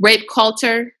 rape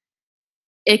culture.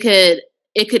 It could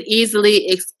easily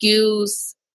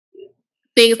excuse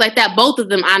things like that. Both of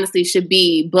them honestly should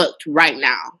be booked right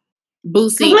now.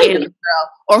 Boosie and the girl,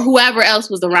 or whoever else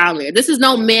was around there. This is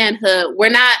no manhood. We're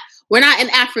not in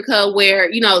Africa where,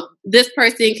 this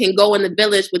person can go in the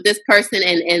village with this person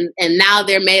and now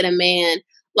they're made a man.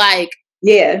 Like,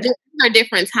 these are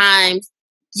different times.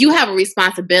 You have a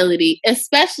responsibility,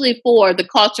 especially for the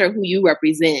culture who you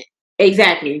represent.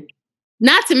 Exactly.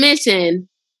 Not to mention,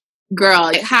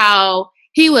 girl, how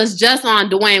he was just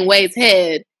on Dwayne Wade's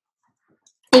head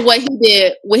for what he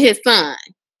did with his son.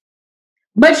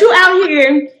 But you out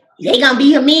here, they gonna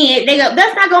be a man.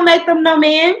 That's not gonna make them no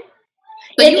man.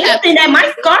 So that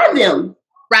might scar them.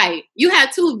 Right. You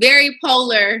have two very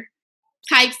polar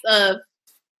types of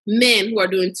men who are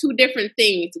doing two different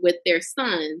things with their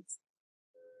sons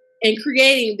and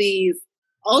creating these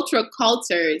ultra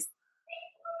cultures.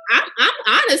 I'm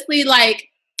honestly like,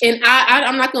 and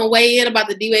I'm not gonna weigh in about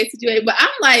the D-Wade situation, but I'm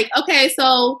like, okay,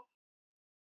 so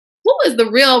who is the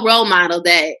real role model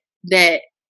that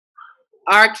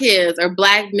our kids or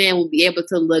Black men will be able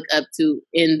to look up to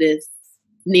in this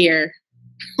near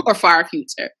or for our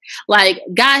future. Like,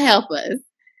 God help us.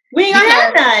 We ain't gonna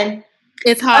have none.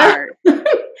 It's hard.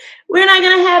 We're not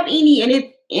gonna have any, and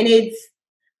it's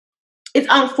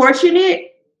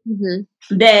unfortunate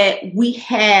that we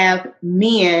have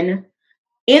men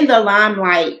in the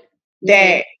limelight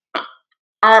that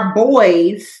our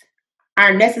boys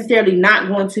are necessarily not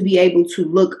going to be able to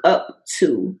look up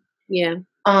to. Yeah.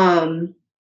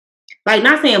 Like,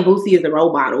 not saying Boosie is a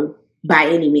role model by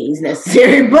any means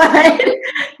necessary, but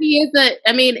he is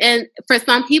and for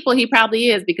some people he probably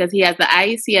is, because he has the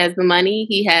ice, he has the money,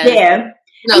 he has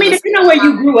depending on where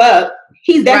you grew up,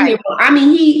 he's definitely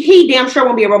he damn sure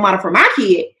won't be a role model for my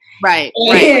kid. Right.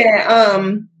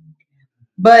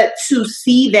 But to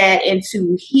see that and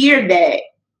to hear that,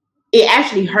 it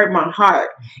actually hurt my heart,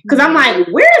 because I'm like,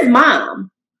 where's mom?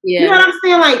 You know what I'm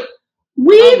saying? Like,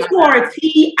 we tore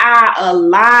T.I.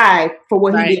 alive for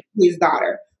what he did to his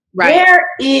daughter. Where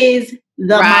is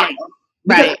the mom?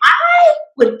 Because I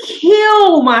would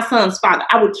kill my son's father.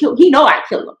 He know I'd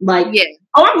kill him. Like,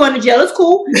 I'm going to jail. It's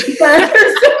cool.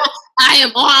 I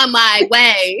am on my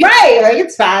way. Right. Like,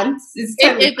 it's fine.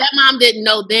 If that mom didn't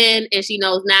know then and she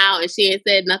knows now and she ain't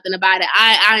said nothing about it,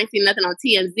 I ain't seen nothing on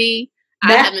TMZ.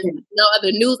 I haven't seen no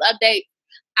other news update.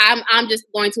 I'm just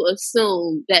going to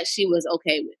assume that she was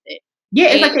okay with it. Yeah,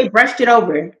 it's like they brushed it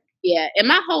over. Yeah. And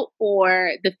my hope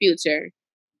for the future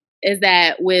is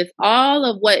that with all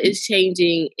of what is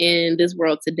changing in this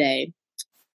world today,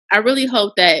 I really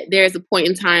hope that there's a point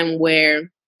in time where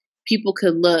people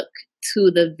could look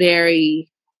to the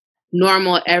very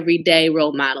normal, everyday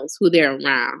role models who they're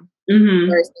around,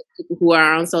 versus people who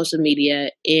are on social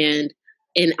media and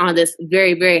on this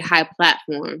very, very high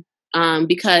platform,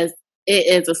 because it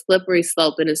is a slippery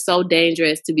slope and it's so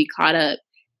dangerous to be caught up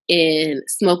in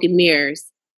smoke and mirrors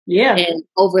and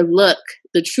overlook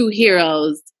the true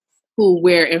heroes who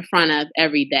we're in front of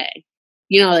every day.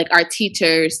 You know, like our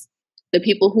teachers, the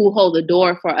people who hold the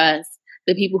door for us,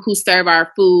 the people who serve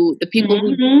our food, the people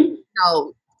who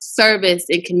service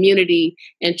and community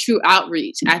and true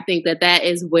outreach. I think that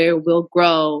is where we'll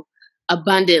grow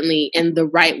abundantly in the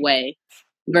right way,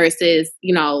 versus,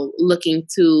 looking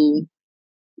to,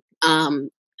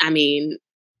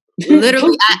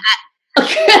 literally, I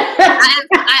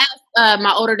asked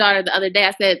my older daughter the other day,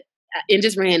 I said, and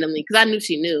just randomly, because I knew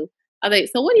she knew, I was like,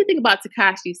 so what do you think about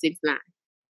Tekashi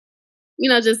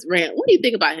 6ix9ine? Just random. What do you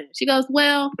think about him? She goes,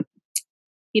 well,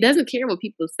 he doesn't care what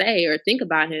people say or think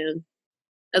about him.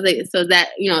 I was like, so that,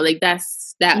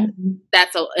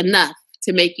 that's enough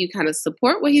to make you kind of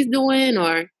support what he's doing?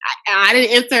 Or I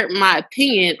didn't insert my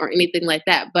opinion or anything like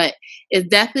that, but it's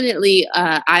definitely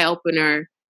an eye-opener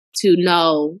to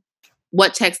know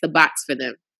what checks the box for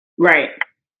them. Right.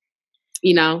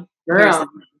 Girl.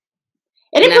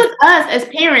 And it puts us as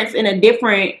parents in a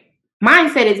different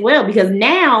mindset as well, because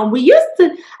now I feel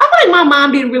like my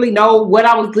mom didn't really know what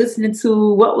I was listening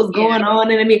to, what was going on.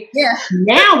 And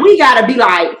now we gotta be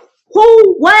like,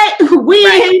 who, what,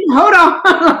 when, hold on.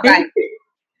 Right.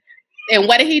 And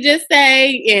what did he just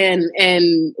say?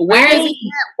 And where is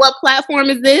he at? What platform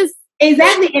is this?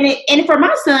 Exactly. And for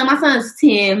my son's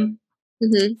 10,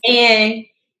 and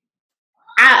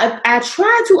I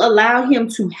try to allow him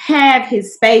to have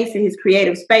his space and his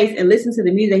creative space and listen to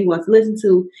the music he wants to listen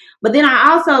to. But then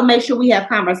I also make sure we have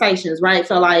conversations, right?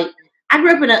 So, like, I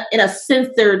grew up in a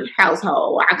censored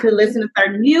household. I couldn't listen to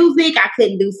certain music. I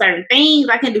couldn't do certain things.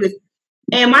 I couldn't do this.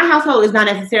 And my household is not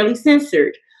necessarily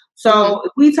censored. So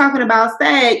if we talking about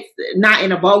sex, not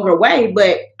in a vulgar way,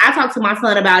 but I talk to my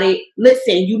son about it.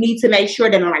 Listen, you need to make sure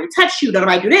that nobody touch you, that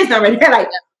nobody do this, nobody that. Like,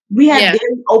 we have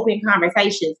very open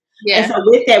conversations. Yeah. And so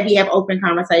with that, we have open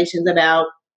conversations about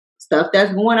stuff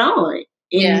that's going on.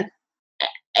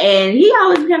 And he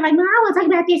always been like, no, I want to talk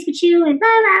about this with you and blah,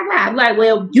 blah, blah. I'm like,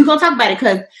 well, you going to talk about it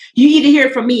because you either hear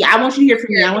it from me. I want you to hear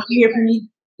from me. I want you to hear from me,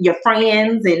 your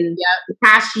friends and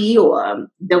Tekashi or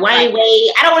Dwayne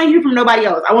Wade. I don't want to hear from nobody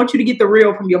else. I want you to get the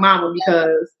real from your mama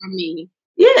because from me.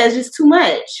 Yeah, it's just too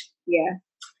much. Yeah.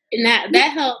 And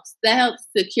that helps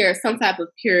secure some type of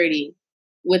purity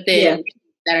within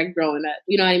that are growing up.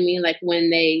 You know what I mean? Like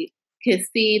when they can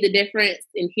see the difference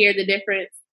and hear the difference,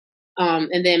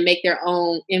 and then make their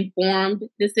own informed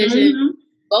decision.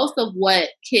 Most of what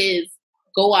kids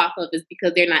go off of is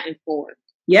because they're not informed.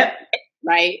 Yep.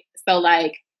 Right? So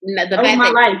like the fact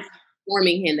that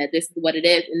informing him that this is what it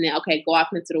is, and then go off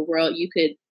into the world, you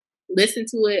could listen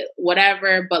to it,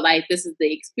 whatever, but like this is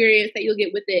the experience that you'll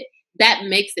get with it. That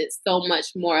makes it so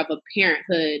much more of a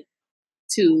parenthood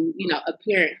to, a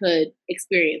parenthood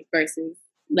experience versus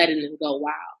letting them go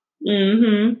wild.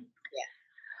 Mm-hmm. Yeah.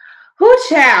 Who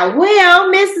child?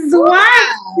 Well, Mrs.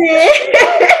 Watson.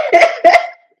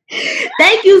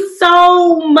 Thank you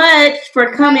so much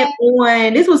for coming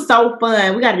on. This was so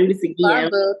fun. We got to do this again.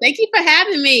 Thank you for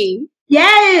having me.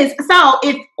 Yes. So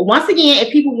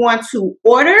if people want to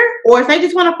order or if they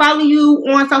just want to follow you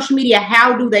on social media,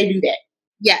 how do they do that?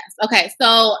 Yes. Okay.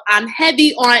 So I'm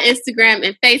heavy on Instagram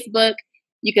and Facebook.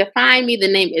 You can find me.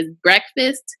 The name is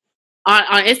Breakfast. On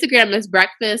Instagram is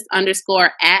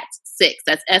breakfast_at6.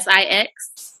 That's SIX.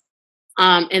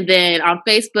 And then on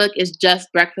Facebook is just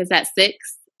Breakfast at 6.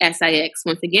 SIX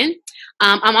once again.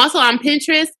 I'm also on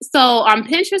Pinterest. So on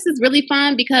Pinterest is really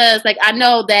fun because like I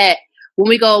know that when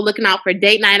we go looking out for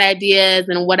date night ideas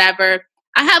and whatever,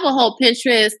 I have a whole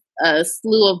Pinterest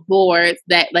slew of boards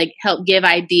that like help give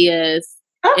ideas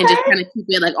and just kind of keep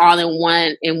it like all in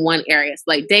one area. So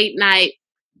like date night,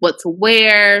 what to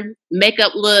wear,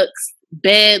 makeup looks,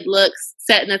 bed looks,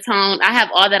 setting the tone. I have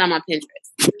all that on my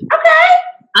Pinterest. Okay.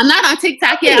 I'm not on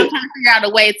TikTok yet. I'm trying to figure out a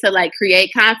way to like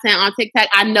create content on TikTok.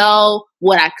 I know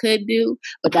what I could do,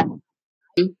 but so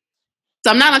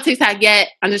I'm not on TikTok yet.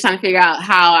 I'm just trying to figure out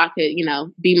how I could,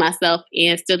 be myself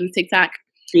and still do TikTok.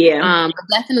 Yeah. But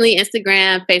definitely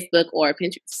Instagram, Facebook, or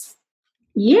Pinterest.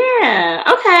 Yeah.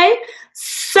 Okay.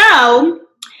 So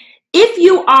if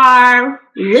you are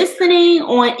listening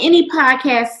on any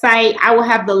podcast site, I will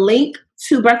have the link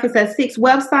to Breakfast at 6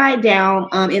 website down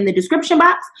in the description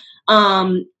box.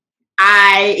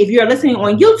 If you're listening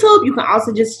on YouTube, you can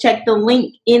also just check the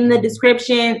link in the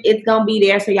description. It's gonna be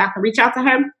there so y'all can reach out to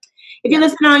her. If you're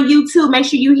listening on YouTube, make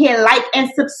sure you hit like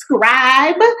and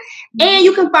subscribe. And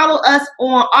you can follow us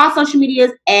on all social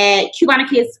medias at Cubana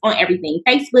Kiss on everything: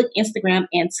 Facebook, Instagram,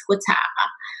 and Twitter.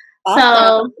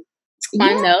 Also,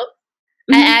 fun note,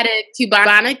 I added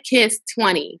Cubana Kiss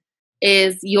 20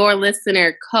 is your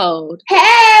listener code.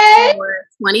 Hey! For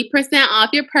 20%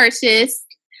 off your purchase.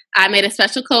 I made a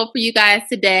special code for you guys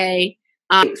today.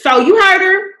 So you heard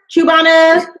her,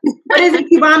 Cubana. What is it,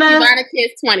 Cubana? Cubana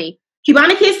Kiss 20.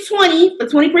 Cubana Kiss 20 for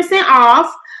 20%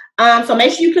 off. So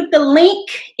make sure you click the link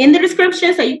in the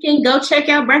description so you can go check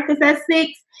out Breakfast at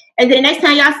 6. And then next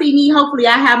time y'all see me, hopefully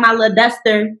I have my little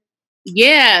duster.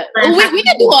 Yeah, we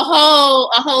can do a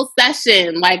whole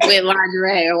session like with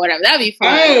lingerie or whatever. That'd be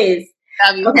fun. Yes.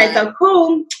 That'd be fun. So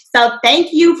cool. So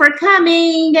thank you for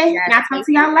coming. Yes, and I'll talk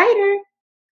to y'all later.